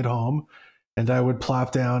I would get home and I would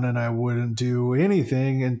plop down and I wouldn't do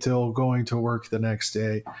anything until going to work the next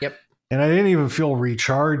day. Yep. And I didn't even feel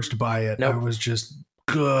recharged by it. Nope. I was just,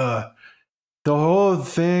 The whole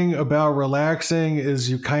thing about relaxing is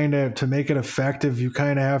to make it effective, you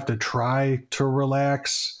kind of have to try to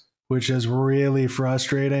relax, which is really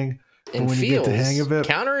frustrating. And when you get the hang of it,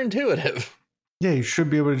 counterintuitive. Yeah, you should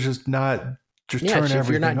be able to just turn everything off. If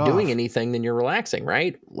you're not doing anything, then you're relaxing,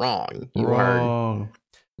 right? Wrong.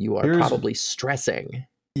 You are probably stressing.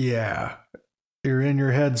 Yeah. You're in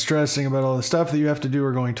your head stressing about all the stuff that you have to do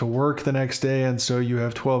or going to work the next day. And so you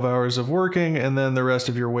have 12 hours of working, and then the rest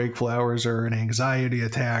of your wakeful hours are an anxiety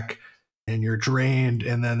attack, and you're drained.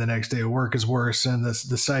 And then the next day of work is worse, and the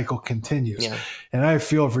cycle continues. Yeah. And I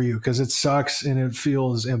feel for you because it sucks and it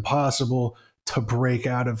feels impossible to break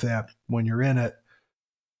out of that when you're in it.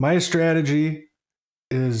 My strategy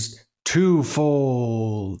is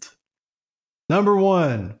twofold. Number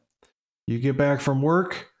one, you get back from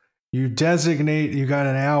work, you got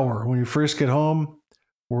an hour when you first get home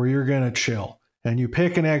where you're going to chill. and you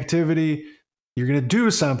pick an activity, you're going to do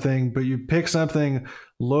something, but you pick something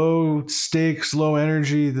low stakes, low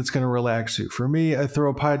energy that's going to relax you. For me, I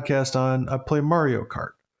throw a podcast on, I play Mario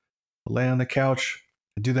Kart. I lay on the couch,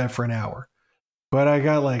 I do that for an hour. But I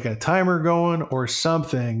got like a timer going or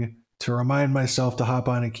something to remind myself to hop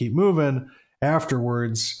on and keep moving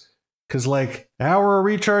afterwards. Because like hour of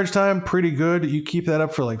recharge time, pretty good. You keep that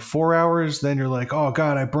up for like 4 hours, then you're like, oh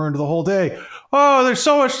God, I burned the whole day. Oh, there's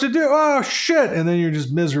so much to do. Oh shit. And then you're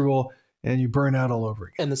just miserable and you burn out all over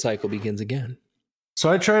again. And the cycle begins again.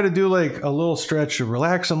 So I try to do like a little stretch of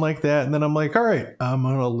relaxing like that. And then I'm like, all right, I'm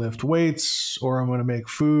going to lift weights, or I'm going to make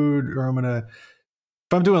food, or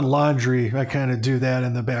if I'm doing laundry, I kind of do that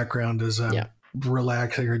in the background as I'm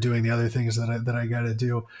relaxing or doing the other things that I got to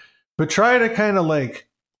do. But try to kind of like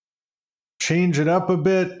change it up a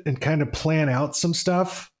bit and kind of plan out some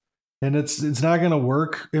stuff. And it's not going to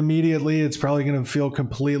work immediately. It's probably going to feel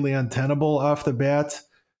completely untenable off the bat.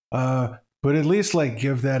 But at least like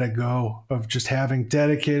give that a go of just having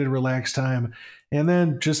dedicated relaxed time and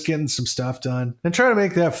then just getting some stuff done and try to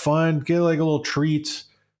make that fun. Get like a little treat,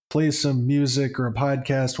 play some music or a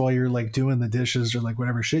podcast while you're like doing the dishes or like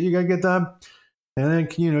whatever shit you got to get done. And then,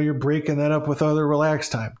 you're breaking that up with other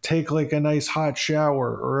relaxed time. Take like a nice hot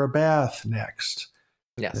shower or a bath next.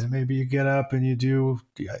 Yes. And maybe you get up and you do,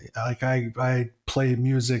 like I play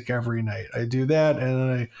music every night. I do that and then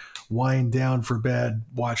I wind down for bed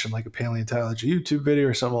watching like a paleontology YouTube video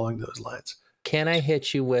or something along those lines. Can I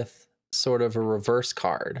hit you with sort of a reverse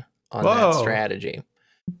card on that strategy?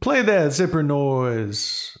 Play that zipper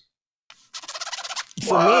noise.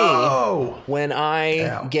 For me, when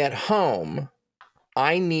I get home,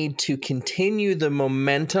 I need to continue the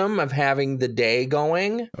momentum of having the day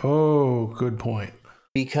going. Oh, good point.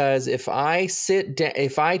 Because if I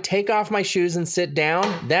take off my shoes and sit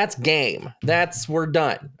down, that's game. We're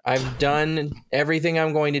done. I've done everything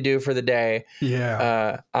I'm going to do for the day.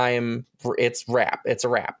 Yeah. It's a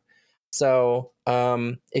wrap. So,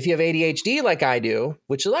 if you have ADHD like I do,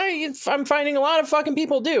 which I'm finding a lot of fucking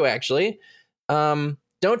people do actually, don't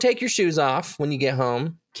take your shoes off when you get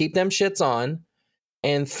home. Keep them shits on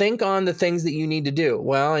and think on the things that you need to do.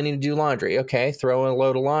 Well, I need to do laundry. Okay. Throw a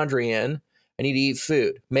load of laundry in. I need to eat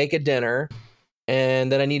food, make a dinner,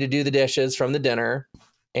 and then I need to do the dishes from the dinner,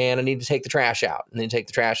 and I need to take the trash out, and then take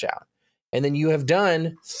the trash out. And then you have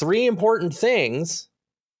done 3 important things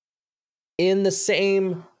in the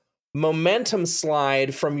same momentum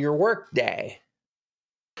slide from your work day.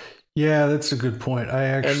 Yeah, that's a good point.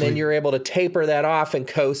 And then you're able to taper that off and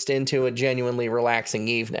coast into a genuinely relaxing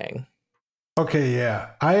evening. Okay, yeah.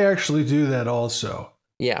 I actually do that also.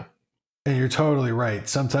 Yeah. And you're totally right.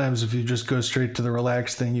 Sometimes if you just go straight to the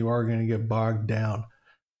relaxed thing, you are going to get bogged down.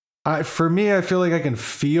 For me, I feel like I can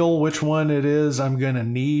feel which one it is I'm going to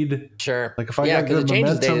need. Sure. Like if I got good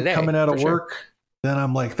momentum coming out of work, sure. Then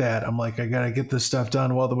I'm like that. I'm like, I got to get this stuff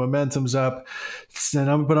done while the momentum's up. But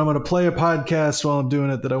I'm going to play a podcast while I'm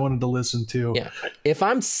doing it that I wanted to listen to. Yeah. If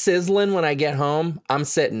I'm sizzling when I get home, I'm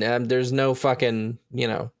sitting. There's no fucking,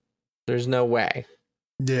 there's no way.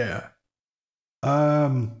 Yeah.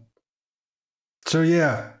 So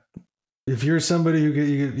yeah, if you're somebody who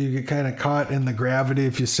you get kind of caught in the gravity,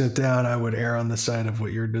 if you sit down, I would err on the side of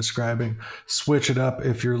what you're describing. Switch it up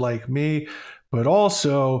if you're like me, but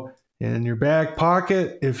also in your back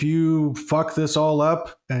pocket, if you fuck this all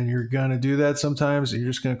up and you're gonna do that sometimes, you're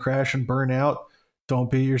just gonna crash and burn out. Don't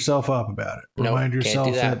beat yourself up about it. Remind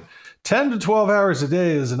yourself that 10 to 12 hours a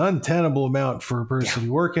day is an untenable amount for a person to be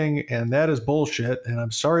working, and that is bullshit. And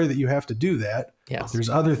I'm sorry that you have to do that. Yes. There's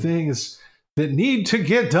other things that need to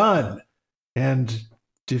get done. And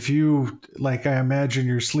if you, like, I imagine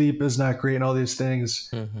your sleep is not great and all these things.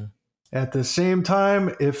 Mm-hmm. At the same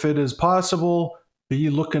time, if it is possible, be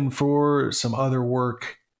looking for some other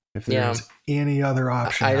work if there's any other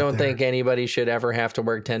option. I don't think anybody should ever have to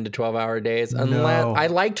work 10 to 12 hour days unless I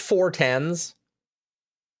liked 410s.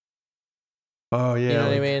 Oh yeah. You know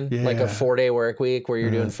what I mean? Yeah. Like a 4-day work week where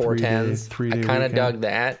you're doing 410s. I kind of dug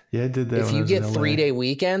that. Yeah, I did that. If you get 3-day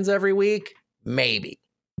weekends every week, maybe.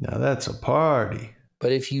 Now that's a party.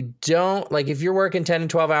 But if you don't, like if you're working 10 and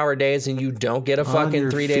 12 hour days and you don't get a fucking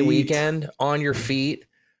 3-day weekend on your feet,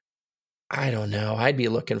 I don't know. I'd be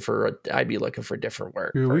looking for different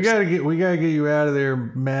work. Dude, we gotta get you out of there,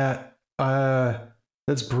 Matt.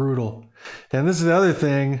 That's brutal. And this is the other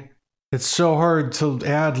thing. It's so hard to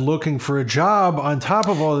add looking for a job on top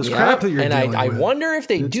of all this crap that you're dealing with. And I wonder if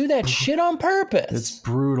they do that shit on purpose. It's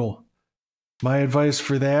brutal. My advice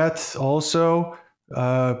for that also,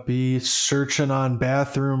 be searching on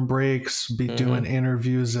bathroom breaks, be doing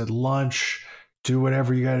interviews at lunch, do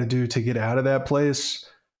whatever you got to do to get out of that place.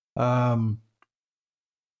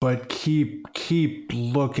 but keep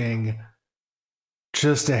looking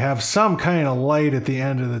just to have some kind of light at the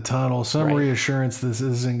end of the tunnel, some reassurance this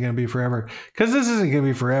isn't going to be forever. Because this isn't going to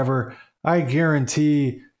be forever. I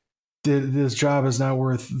guarantee this job is not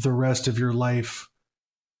worth the rest of your life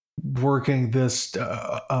working this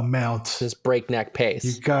amount. This breakneck pace.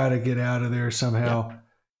 You got to get out of there somehow.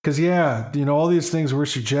 Because, all these things we're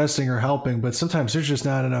suggesting are helping, but sometimes there's just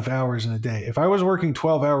not enough hours in a day. If I was working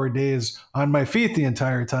 12-hour days on my feet the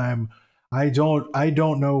entire time, I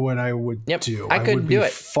don't know what I would do. I couldn't do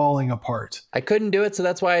it. Falling apart. I couldn't do it, so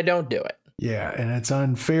that's why I don't do it. Yeah, and it's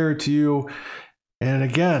unfair to you. And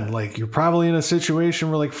again, like you're probably in a situation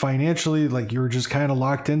where like financially, like you're just kind of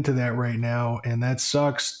locked into that right now, and that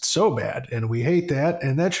sucks so bad. And we hate that,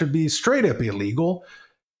 and that should be straight up illegal.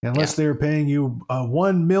 Unless they're paying you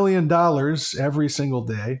 $1 million every single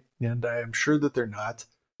day. And I'm sure that they're not.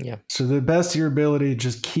 Yeah. So the best of your ability,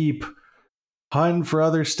 just keep hunting for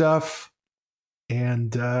other stuff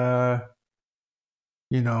and,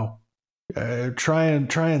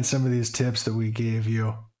 trying some of these tips that we gave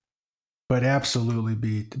you. But absolutely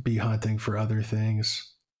be hunting for other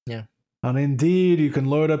things. Yeah. On Indeed, you can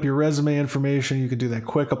load up your resume information. You can do that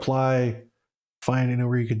quick apply. Find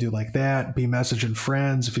anywhere you could do like that. Be messaging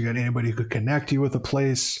friends if you got anybody who could connect you with a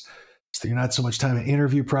place, so you're not so much time in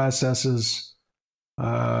interview processes.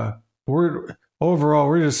 We're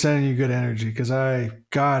just sending you good energy because I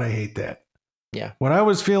hate that. Yeah. When I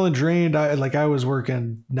was feeling drained, I was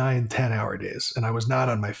working 9-10 hour days and I was not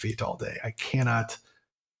on my feet all day. I cannot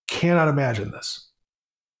imagine this.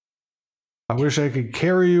 I wish I could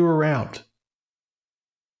carry you around,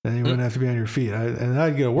 and you wouldn't have to be on your feet.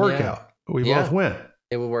 I'd get a workout. Yeah. We both win.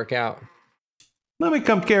 It would work out. Let me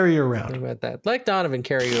come carry you around. Think about that. Let Donovan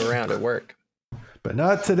carry you around at work. But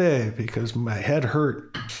not today because my head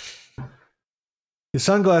hurt. The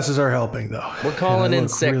sunglasses are helping though. We're calling in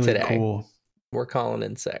sick really today. Cool. We're calling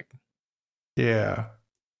in sick. Yeah.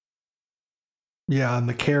 Yeah, on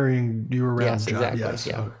the carrying you around job. Exactly. Yes.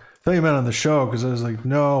 Yeah. I thought you meant on the show because I was like,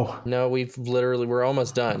 no. No, we're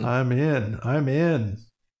almost done. I'm in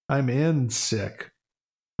sick.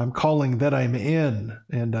 I'm calling that I'm in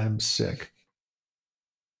and I'm sick.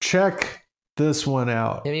 Check this one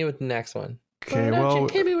out. Hit me with the next one. Okay,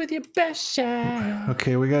 hit me with your best shot.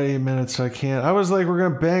 Okay, we got 8 minutes, so I can't. I was like, we're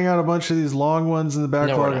gonna bang out a bunch of these long ones in the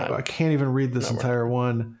backlog. No, I can't even read this entire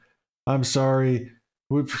one. I'm sorry.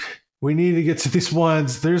 We need to get to these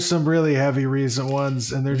ones. There's some really heavy recent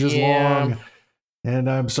ones, and they're just long. And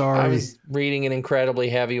I'm sorry. I was reading an incredibly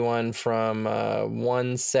heavy one from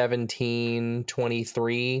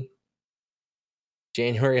 1/17/23,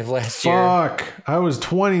 January of last year. Fuck. I was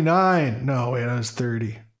 29. No, wait, I was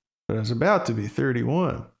 30. But I was about to be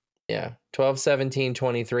 31. Yeah.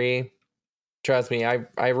 12/17/23. Trust me, I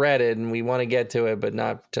read it and we want to get to it, but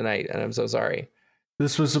not tonight. And I'm so sorry.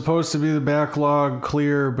 This was supposed to be the backlog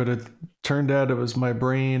clear, but it turned out it was my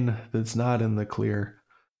brain that's not in the clear.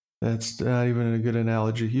 That's not even a good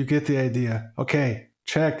analogy. You get the idea. Okay,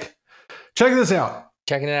 check this out.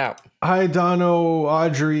 Checking it out. Hi, Dono,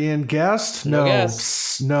 Audrey, and guest. No.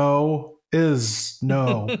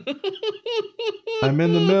 I'm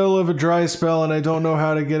in the middle of a dry spell and I don't know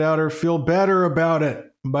how to get out or feel better about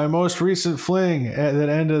it. My most recent fling that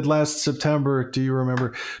ended last September, do you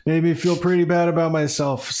remember, made me feel pretty bad about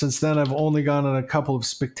myself. Since then, I've only gone on a couple of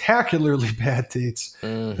spectacularly bad dates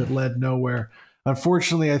that led nowhere.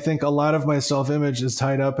 Unfortunately, I think a lot of my self-image is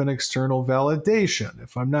tied up in external validation.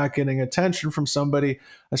 If I'm not getting attention from somebody,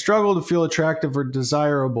 I struggle to feel attractive or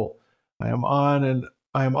desirable. I am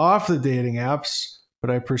off the dating apps, but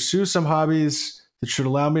I pursue some hobbies that should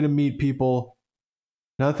allow me to meet people.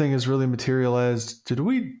 Nothing has really materialized. Did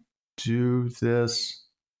we do this?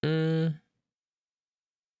 I'm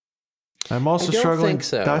also struggling think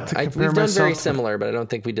so. not to compare We've done myself very to... similar, but I don't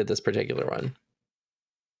think we did this particular one.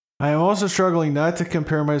 I am also struggling not to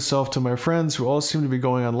compare myself to my friends who all seem to be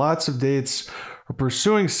going on lots of dates or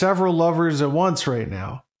pursuing several lovers at once right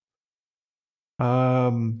now.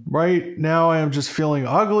 Right now I am just feeling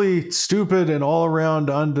ugly, stupid, and all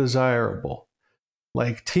around undesirable.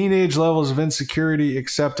 Like teenage levels of insecurity,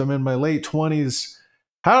 except I'm in my late 20s.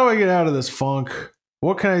 How do I get out of this funk?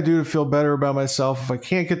 What can I do to feel better about myself if I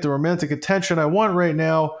can't get the romantic attention I want right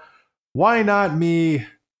now? Why not me?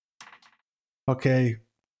 Okay.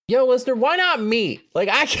 Yo, listener, why not me? Like,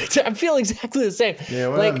 I feel exactly the same. Yeah,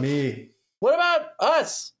 why not me? What about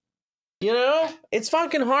us? You know, it's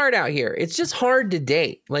fucking hard out here. It's just hard to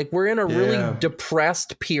date. Like, we're in a really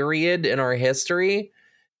depressed period in our history.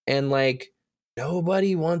 And, like,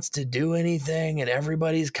 nobody wants to do anything. And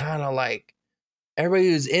everybody's kind of like, everybody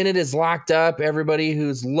who's in it is locked up. Everybody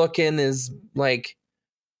who's looking is, like,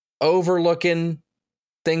 overlooking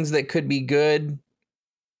things that could be good.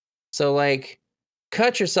 So like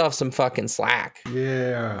cut yourself some fucking slack.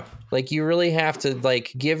 Yeah. Like you really have to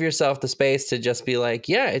like give yourself the space to just be like,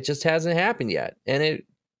 yeah, it just hasn't happened yet. And it,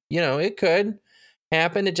 it could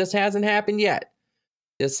happen. It just hasn't happened yet.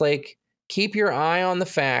 Just like keep your eye on the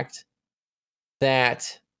fact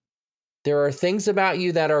that there are things about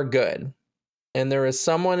you that are good. And there is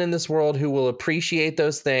someone in this world who will appreciate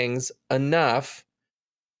those things enough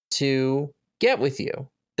to get with you.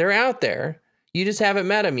 They're out there. You just haven't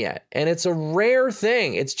met them yet. And it's a rare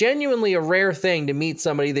thing. It's genuinely a rare thing to meet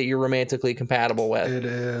somebody that you're romantically compatible with. It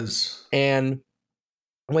is. And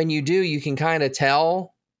when you do, you can kind of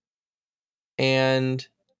tell. And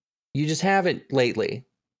you just haven't lately.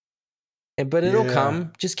 But it'll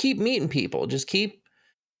come. Just keep meeting people. Just keep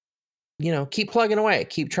plugging away.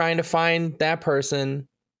 Keep trying to find that person.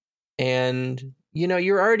 And,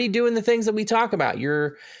 you're already doing the things that we talk about.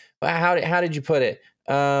 How did you put it?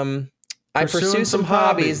 I pursue some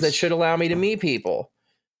hobbies that should allow me to meet people.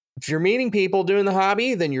 If you're meeting people doing the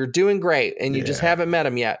hobby, then you're doing great. And you just haven't met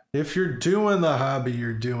them yet. If you're doing the hobby,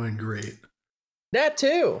 you're doing great. That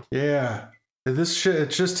too. Yeah. It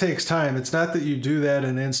just takes time. It's not that you do that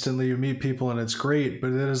and instantly you meet people and it's great,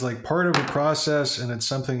 but it is like part of a process, and it's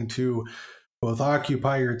something to both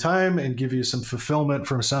occupy your time and give you some fulfillment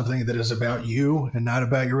from something that is about you and not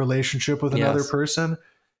about your relationship with another person.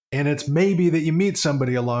 And it's maybe that you meet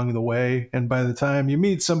somebody along the way, and by the time you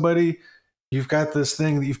meet somebody, you've got this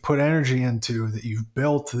thing that you've put energy into, that you've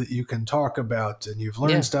built, that you can talk about, and you've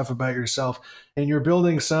learned stuff about yourself, and you're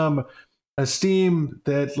building some esteem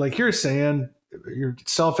that, like you're saying, your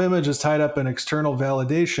self-image is tied up in external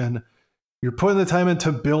validation. You're putting the time in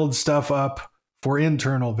to build stuff up for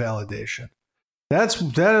internal validation.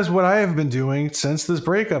 That is what I have been doing since this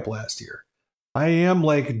breakup last year. I am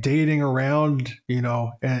like dating around,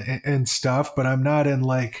 and stuff, but I'm not in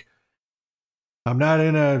a, I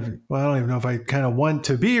don't even know if I kind of want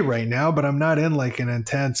to be right now, but I'm not in like an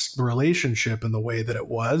intense relationship in the way that it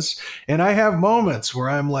was. And I have moments where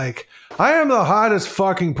I'm like, I am the hottest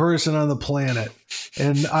fucking person on the planet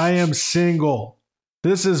and I am single.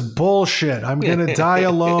 This is bullshit. I'm going to die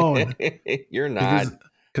alone. You're not.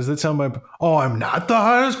 Because that's how I'm not the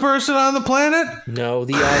hottest person on the planet? No,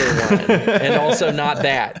 the other one. And also not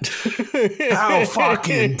that. How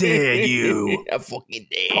fucking dare you? How fucking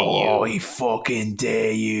dare you? Oh, he fucking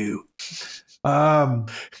dare you. I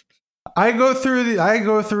go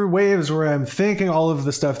through waves where I'm thinking all of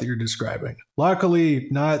the stuff that you're describing. Luckily,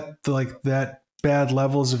 not like that bad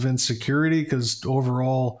levels of insecurity, because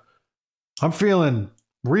overall, I'm feeling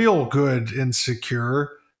real good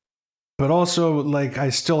insecure. But also, like,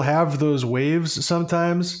 I still have those waves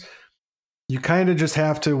sometimes. You kind of just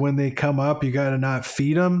have to, when they come up, you got to not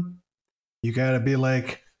feed them. You got to be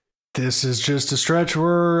like, this is just a stretch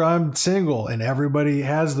where I'm single, and everybody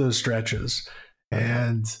has those stretches.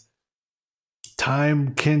 And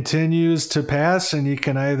time continues to pass, and you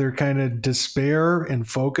can either kind of despair and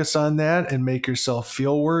focus on that and make yourself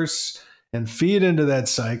feel worse and feed into that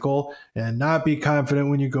cycle and not be confident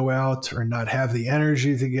when you go out, or not have the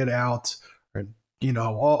energy to get out, or,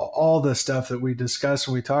 all the stuff that we discuss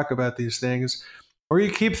when we talk about these things. Or you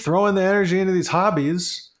keep throwing the energy into these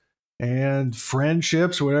hobbies and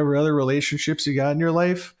friendships, whatever other relationships you got in your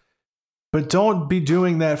life. But don't be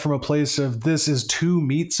doing that from a place of, this is to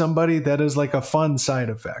meet somebody. That is like a fun side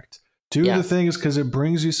effect. Do the things because it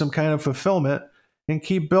brings you some kind of fulfillment, and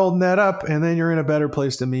keep building that up, and then you're in a better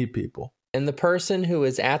place to meet people. And the person who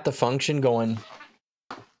is at the function going,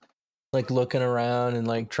 like looking around and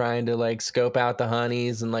like trying to like scope out the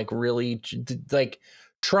honeys and like really like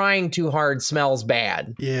trying too hard smells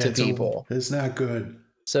bad to people. It's not good.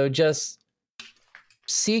 So just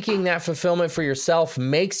seeking that fulfillment for yourself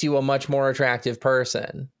makes you a much more attractive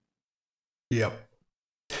person. Yep.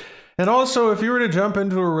 And also, if you were to jump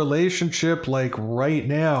into a relationship like right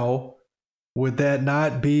now, would that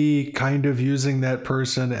not be kind of using that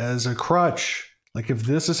person as a crutch? Like, if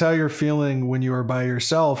this is how you're feeling when you are by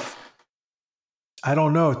yourself, I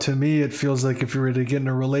don't know. To me, it feels like if you were to get in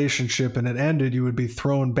a relationship and it ended, you would be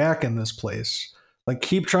thrown back in this place. Like,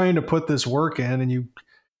 keep trying to put this work in, and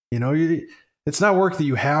it's not work that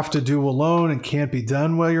you have to do alone and can't be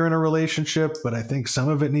done while you're in a relationship, but I think some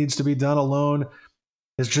of it needs to be done alone.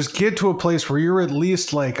 Is just get to a place where you're at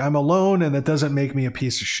least like, I'm alone, and that doesn't make me a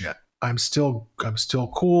piece of shit. I'm still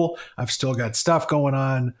cool. I've still got stuff going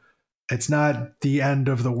on. It's not the end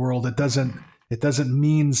of the world. It doesn't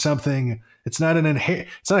mean something. It's not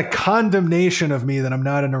a condemnation of me that I'm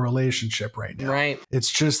not in a relationship right now. Right. It's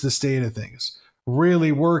just the state of things.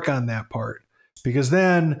 Really work on that part, because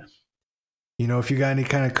then, if you got any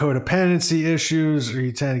kind of codependency issues, or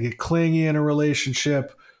you tend to get clingy in a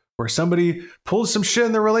relationship, or somebody pulls some shit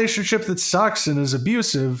in the relationship that sucks and is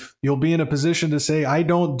abusive, you'll be in a position to say, I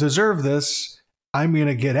don't deserve this. I'm going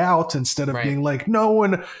to get out, instead of being like, no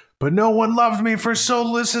one loved me for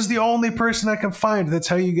so this is the only person I can find. That's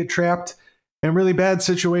how you get trapped in really bad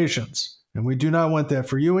situations. And we do not want that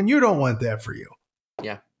for you, and you don't want that for you.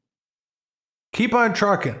 Yeah. Keep on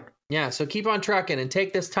trucking. Yeah, so keep on trucking and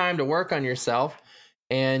take this time to work on yourself,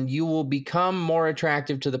 and you will become more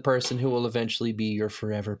attractive to the person who will eventually be your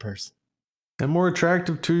forever person. And more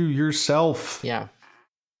attractive to yourself. Yeah.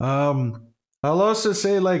 I'll also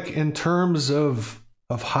say, like, in terms of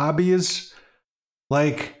hobbies,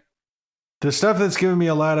 like, the stuff that's given me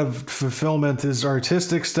a lot of fulfillment is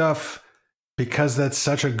artistic stuff, because that's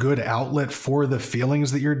such a good outlet for the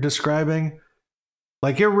feelings that you're describing.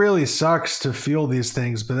 Like, it really sucks to feel these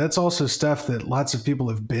things, but that's also stuff that lots of people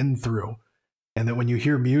have been through. And that when you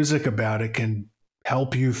hear music about it, can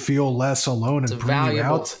help you feel less alone and bring you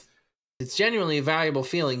out. It's genuinely a valuable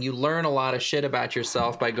feeling. You learn a lot of shit about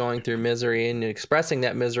yourself by going through misery, and expressing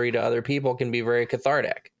that misery to other people can be very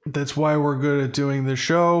cathartic. That's why we're good at doing the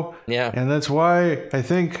show. Yeah. And that's why I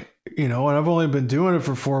think, and I've only been doing it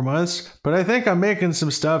for 4 months, but I think I'm making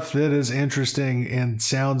some stuff that is interesting and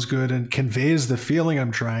sounds good and conveys the feeling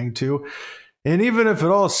I'm trying to. And even if it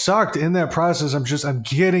all sucked in that process, I'm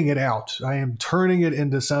getting it out. I am turning it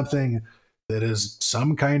into something that is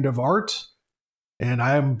some kind of art. And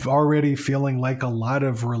I'm already feeling like a lot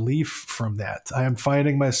of relief from that. I am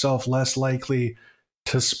finding myself less likely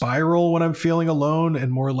to spiral when I'm feeling alone,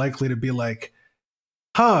 and more likely to be like,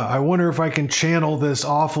 I wonder if I can channel this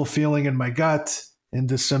awful feeling in my gut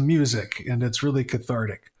into some music. And it's really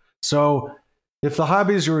cathartic. So if the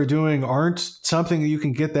hobbies you are doing aren't something that you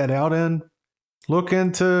can get that out in, look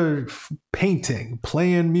into painting,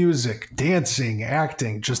 playing music, dancing,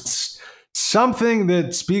 acting, just something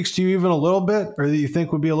that speaks to you even a little bit, or that you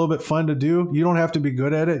think would be a little bit fun to do. You don't have to be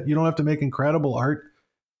good at it. You don't have to make incredible art.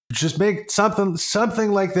 Just make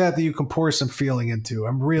something like that you can pour some feeling into.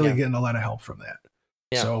 I'm really getting a lot of help from that.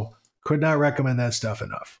 Yeah. So could not recommend that stuff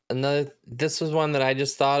enough. This was one that I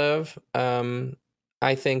just thought of.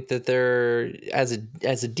 I think that there, as a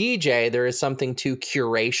DJ, there is something to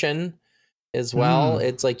curation as well.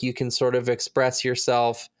 It's like you can sort of express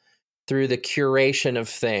yourself through the curation of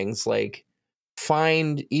things. Like,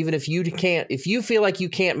 find, even if you feel like you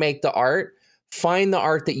can't make the art, find the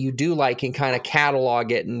art that you do like and kind of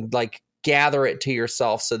catalog it and like gather it to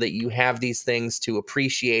yourself, so that you have these things to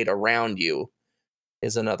appreciate around you,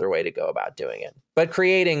 is another way to go about doing it. But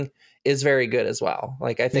creating is very good as well.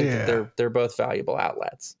 Like, I think that they're both valuable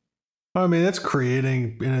outlets. I mean, that's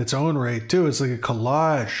creating in its own right too. It's like a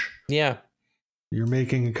collage. Yeah. You're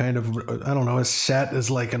making a kind of, I don't know, a set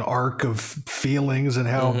is like an arc of feelings, and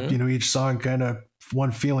how, each song kind of,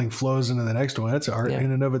 one feeling flows into the next one. That's art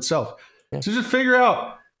in and of itself. Yeah. So just figure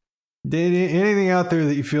out anything out there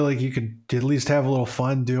that you feel like you could at least have a little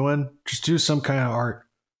fun doing. Just do some kind of art.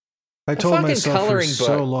 I told myself coloring for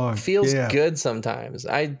so long. Feels good sometimes.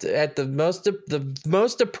 At the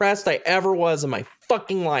most depressed I ever was in my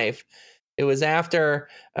fucking life, it was after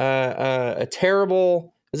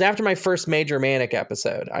it was after my first major manic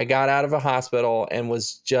episode. I got out of a hospital and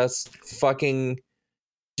was just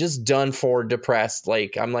done for, depressed.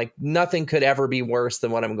 Like, I'm like, nothing could ever be worse than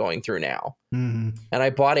what I'm going through now. Mm-hmm. And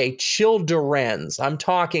I bought a Children's, I'm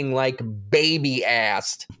talking like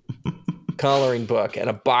baby-assed coloring book, and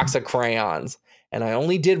a box of crayons. And I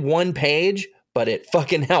only did one page, but it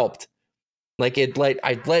fucking helped. Like,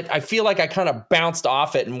 I feel like I kind of bounced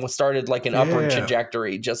off it and started like an upward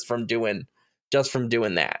trajectory just from doing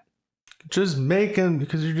that. Because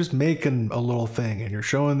you're just making a little thing, and you're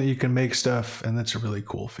showing that you can make stuff, and that's a really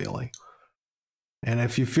cool feeling. And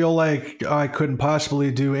if you feel like I couldn't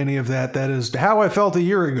possibly do any of that, that is how I felt a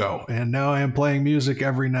year ago. And now I am playing music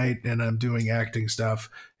every night, and I'm doing acting stuff,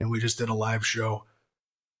 and we just did a live show.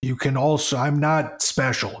 You can also, I'm not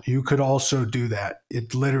special. You could also do that.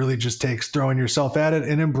 It literally just takes throwing yourself at it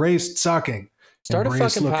and embrace sucking. Start a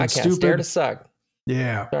fucking podcast. Dare to suck.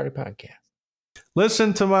 Yeah. Start a podcast.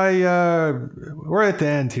 Listen to my, we're at the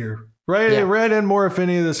end here. Write in more if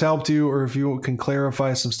any of this helped you, or if you can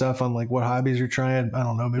clarify some stuff on like what hobbies you're trying. I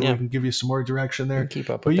don't know. Maybe we can give you some more direction there. Keep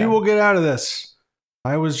up with but you will get out of this.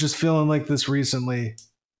 I was just feeling like this recently.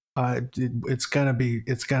 It's gonna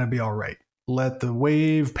be all right. Let the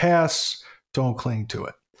wave pass. Don't cling to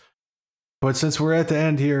it. But since we're at the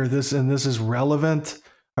end here, this is relevant.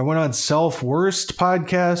 I went on Self-Worst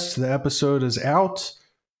podcast. The episode is out.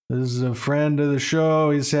 This is a friend of the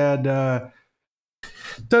show. He's had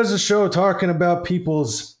does a show talking about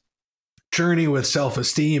people's journey with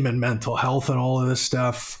self-esteem and mental health and all of this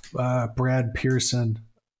stuff. Brad Pearson.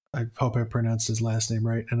 I hope I pronounced his last name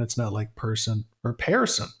right, and it's not like Person or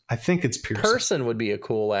Pearson. I think it's Pearson. Person would be a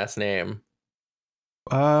cool last name.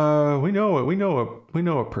 We know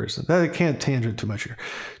a person. That I can't tangent too much here.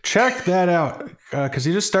 Check that out because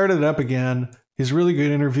he just started it up again. He's a really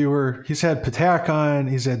good interviewer. He's had Patak on.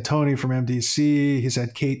 He's had Tony from MDC. He's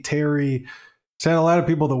had Kate Terry. He's had a lot of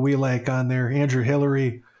people that we like on there. Andrew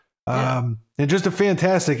Hillary, and just a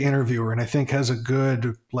fantastic interviewer. And I think has a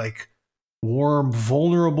good warm,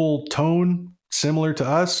 vulnerable tone, similar to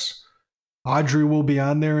us. Audrey will be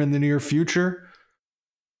on there in the near future.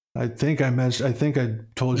 I think I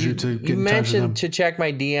told you to get in touch with him. You mentioned to check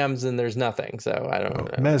my DMs and there's nothing, so I don't know.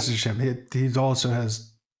 Message him. He also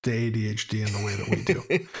has the ADHD in the way that we do.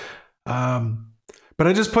 But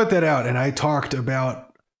I just put that out and I talked about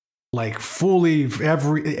fully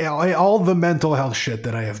all the mental health shit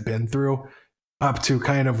that I have been through up to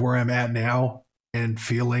kind of where I'm at now and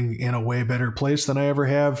feeling in a way better place than I ever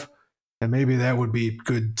have. And maybe that would be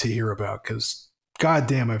good to hear about because God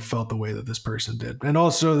damn, I felt the way that this person did. And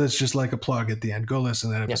also that's just like a plug at the end. Go listen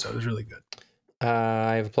to that episode. It was really good.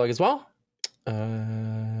 I have a plug as well.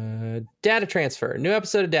 Data transfer. New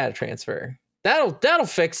episode of Data Transfer. That'll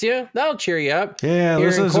fix you. That'll cheer you up. Yeah,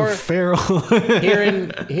 listen to Feral.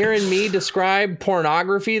 hearing me describe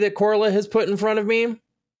pornography that Corla has put in front of me,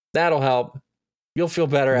 that'll help. You'll feel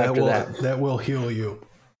better after that. That will heal you.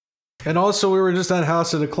 And also, we were just on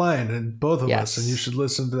House of Decline, and both of us, and you should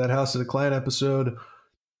listen to that House of Decline episode.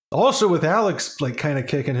 Also with Alex, kind of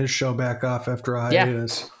kicking his show back off after a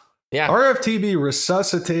hiatus. Yeah. RFTB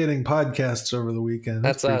resuscitating podcasts over the weekend.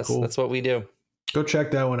 That's us. Cool. That's what we do. Go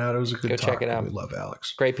check that one out. It was a good talk. Check it out. We love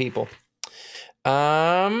Alex. Great people.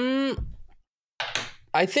 I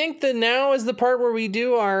think that now is the part where we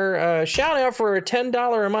do our shout out for our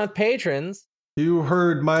 $10 a month patrons. You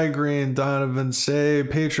heard Migraine Donovan say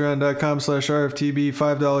patreon.com/RFTB,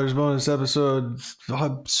 $5 bonus episode.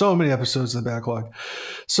 So many episodes in the backlog.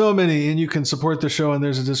 So many. And you can support the show and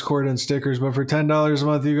there's a Discord and stickers. But for $10 a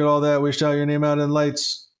month, you get all that. We shout your name out in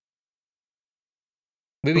lights.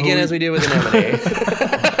 We begin as we do with Anemone.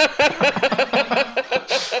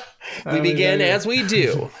 We begin as we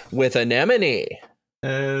do with Anemone.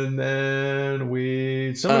 And then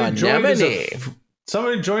somebody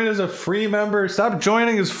joined as a free member. Stop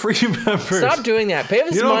joining as free members. Stop doing that. Pay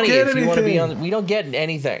us money if you want to be on. We don't get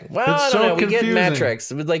anything. Well, I don't know. We get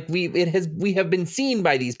metrics. We have been seen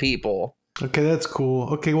by these people. Okay, that's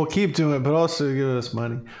cool. Okay, we'll keep doing it, but also give us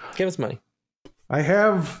money. Give us money.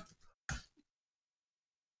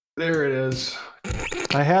 There it is.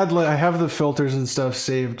 I have the filters and stuff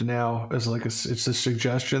saved now as it's a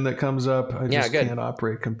suggestion that comes up. I just can't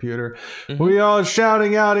operate computer. Mm-hmm. We all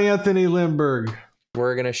shouting out Anthony Lindbergh.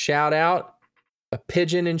 We're gonna shout out a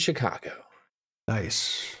pigeon in Chicago.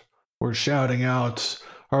 Nice. We're shouting out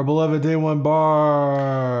our beloved Day One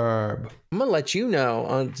Barb. I'm gonna let you know.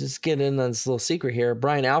 I'll just get in on this little secret here.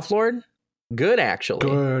 Brian Alflord. Good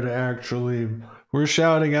actually. We're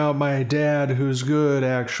shouting out my dad, who's good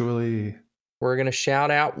actually. We're going to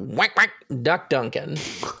shout out Whack Whack Duck Duncan.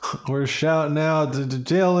 We're shouting out to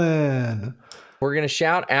Dylan. We're going to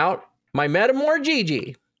shout out my Metamore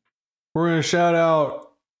Gigi. We're going to shout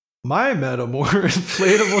out my Metamore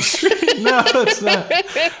Inflatable Street. No, that's not.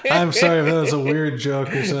 I'm sorry if that was a weird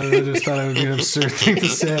joke or something. I just thought it would be an absurd thing to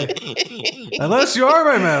say. Unless you are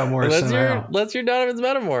my Metamore somehow. Unless you're Donovan's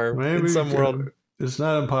Metamore in some world. It's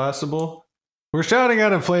not impossible. We're shouting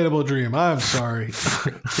out Inflatable Dream. I'm sorry.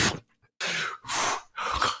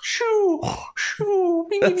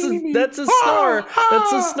 That's a snore.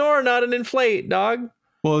 That's a snore, not an inflate, dog.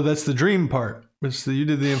 Well, that's the dream part. You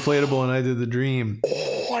did the inflatable and I did the dream.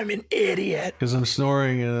 Oh, I'm an idiot. Because I'm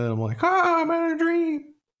snoring and then I'm like, I'm in a dream.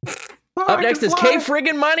 Up next is K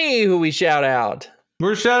Friggin' Money, who we shout out.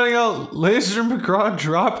 We're shouting out Laser McGraw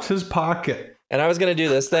dropped his pocket. And I was going to do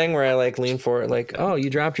this thing where I lean forward oh, you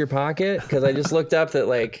dropped your pocket? Because I just looked up that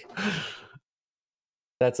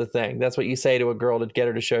that's a thing. That's what you say to a girl to get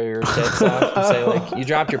her to show you her tits off. You say you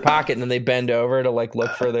dropped your pocket, and then they bend over to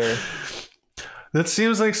look for their. That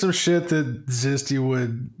seems like some shit that Zisty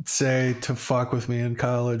would say to fuck with me in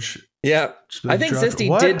college. Yeah, I think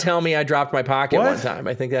Zisty did tell me I dropped my pocket one time.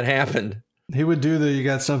 I think that happened. He would do you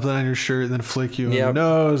got something on your shirt and then flick you in the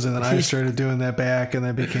nose. And then I started doing that back and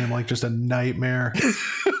that became just a nightmare.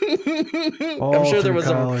 I'm sure there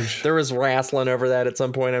was wrestling over that at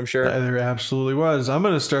some point, I'm sure. There absolutely was. I'm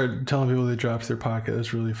going to start telling people they dropped their pocket.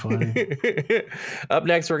 That's really funny. Up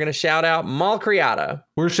next, we're going to shout out Malcriata.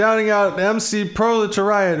 We're shouting out MC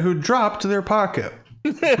Proletariat who dropped their pocket.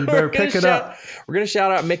 You better pick it up. We're going to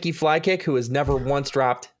shout out Mickey Flykick, who has never once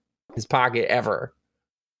dropped his pocket ever.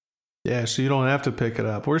 Yeah, so you don't have to pick it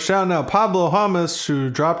up. We're shouting out Pablo Hummus, who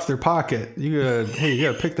dropped their pocket. You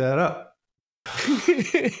gotta pick that up.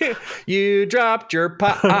 You dropped your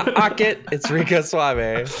pocket. It's Rico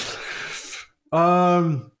Suave.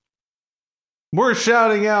 We're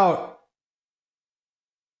shouting out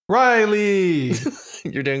Riley.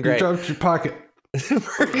 You're doing great. You dropped your pocket.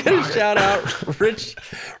 We're going to shout out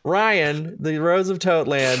Ryan, the Rose of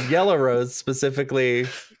Toadland, Yellow Rose, specifically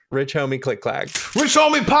Rich Homie Click Clack. Rich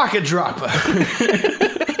Homie Pocket Dropper.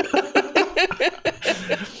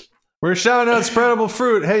 We're shouting out Spreadable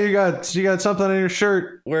Fruit. Hey, you got something on your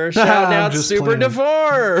shirt. We're shouting out Super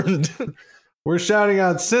Deformed. We're shouting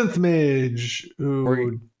out Synth Mage,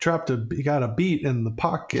 who he got a beat in the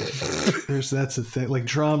pocket. That's a thing, like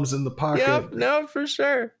drums in the pocket. Yep, no, for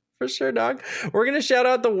sure. For sure, dog. We're going to shout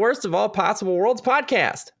out the Worst of All Possible Worlds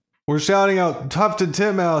podcast. We're shouting out Tufted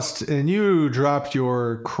Titmouse, and you dropped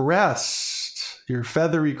your crest, your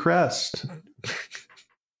feathery crest.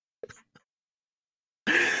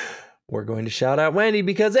 We're going to shout out Wendy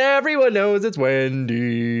because everyone knows it's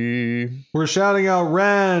Wendy. We're shouting out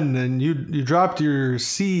Ren, and you dropped your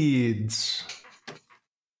seeds.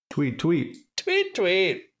 Tweet.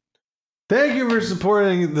 Thank you for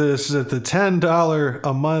supporting this at the $10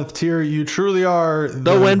 a month tier. You truly are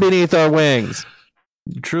the wind beneath our wings.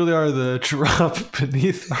 You truly are the drop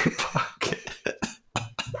beneath our pocket.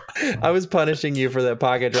 I was punishing you for that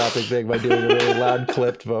pocket dropping thing by doing a really loud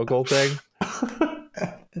clipped vocal thing.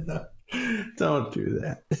 No, don't do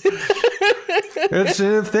that.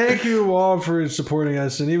 Thank you all for supporting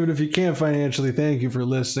us. And even if you can't financially, thank you for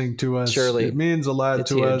listening to us. Surely. It means a lot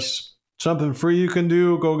to us. Something free you can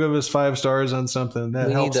do, go give us 5 stars on something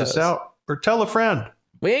that helps us out, or tell a friend.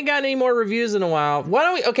 We ain't got any more reviews in a while. Why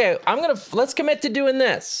don't we? Okay, let's commit to doing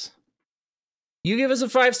this. You give us a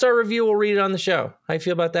 5-star review, we'll read it on the show. How you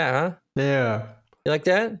feel about that, huh? Yeah. You like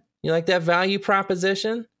that? You like that value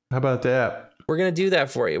proposition? How about that? We're going to do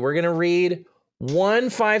that for you. We're going to read 1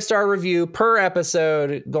 5-star review per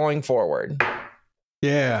episode going forward.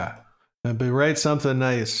 Yeah. But write something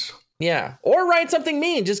nice. Yeah. Or write something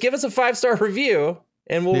mean. Just give us a 5-star review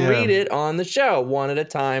and we'll read it on the show one at a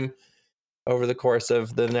time over the course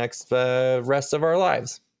of the next rest of our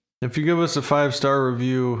lives. If you give us a 5-star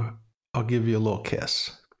review, I'll give you a little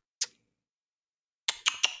kiss.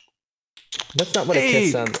 That's not what a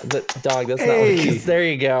kiss sounds. Dog, that's not what a kiss. There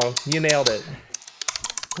you go. You nailed it.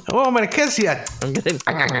 Oh, I'm going to kiss you. I'm gonna...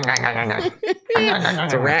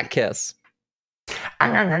 It's a rat kiss.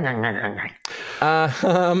 I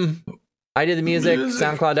did the music.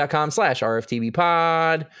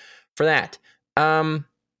 SoundCloud.com/RFTBpod for that.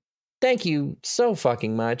 Thank you so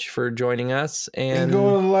fucking much for joining us. And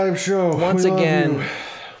go to the live show. Once again,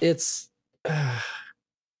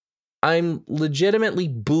 I'm legitimately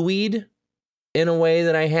buoyed in a way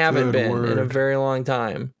that I haven't been in a very long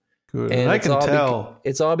time. Good. And I can tell.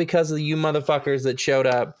 It's all because of you motherfuckers that showed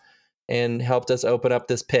up and helped us open up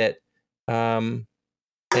this pit. And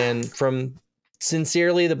from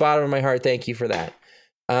sincerely the bottom of my heart, thank you for that.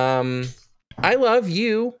 I love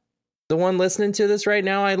you. The one listening to this right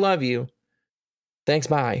now, I love you. Thanks,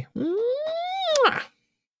 bye.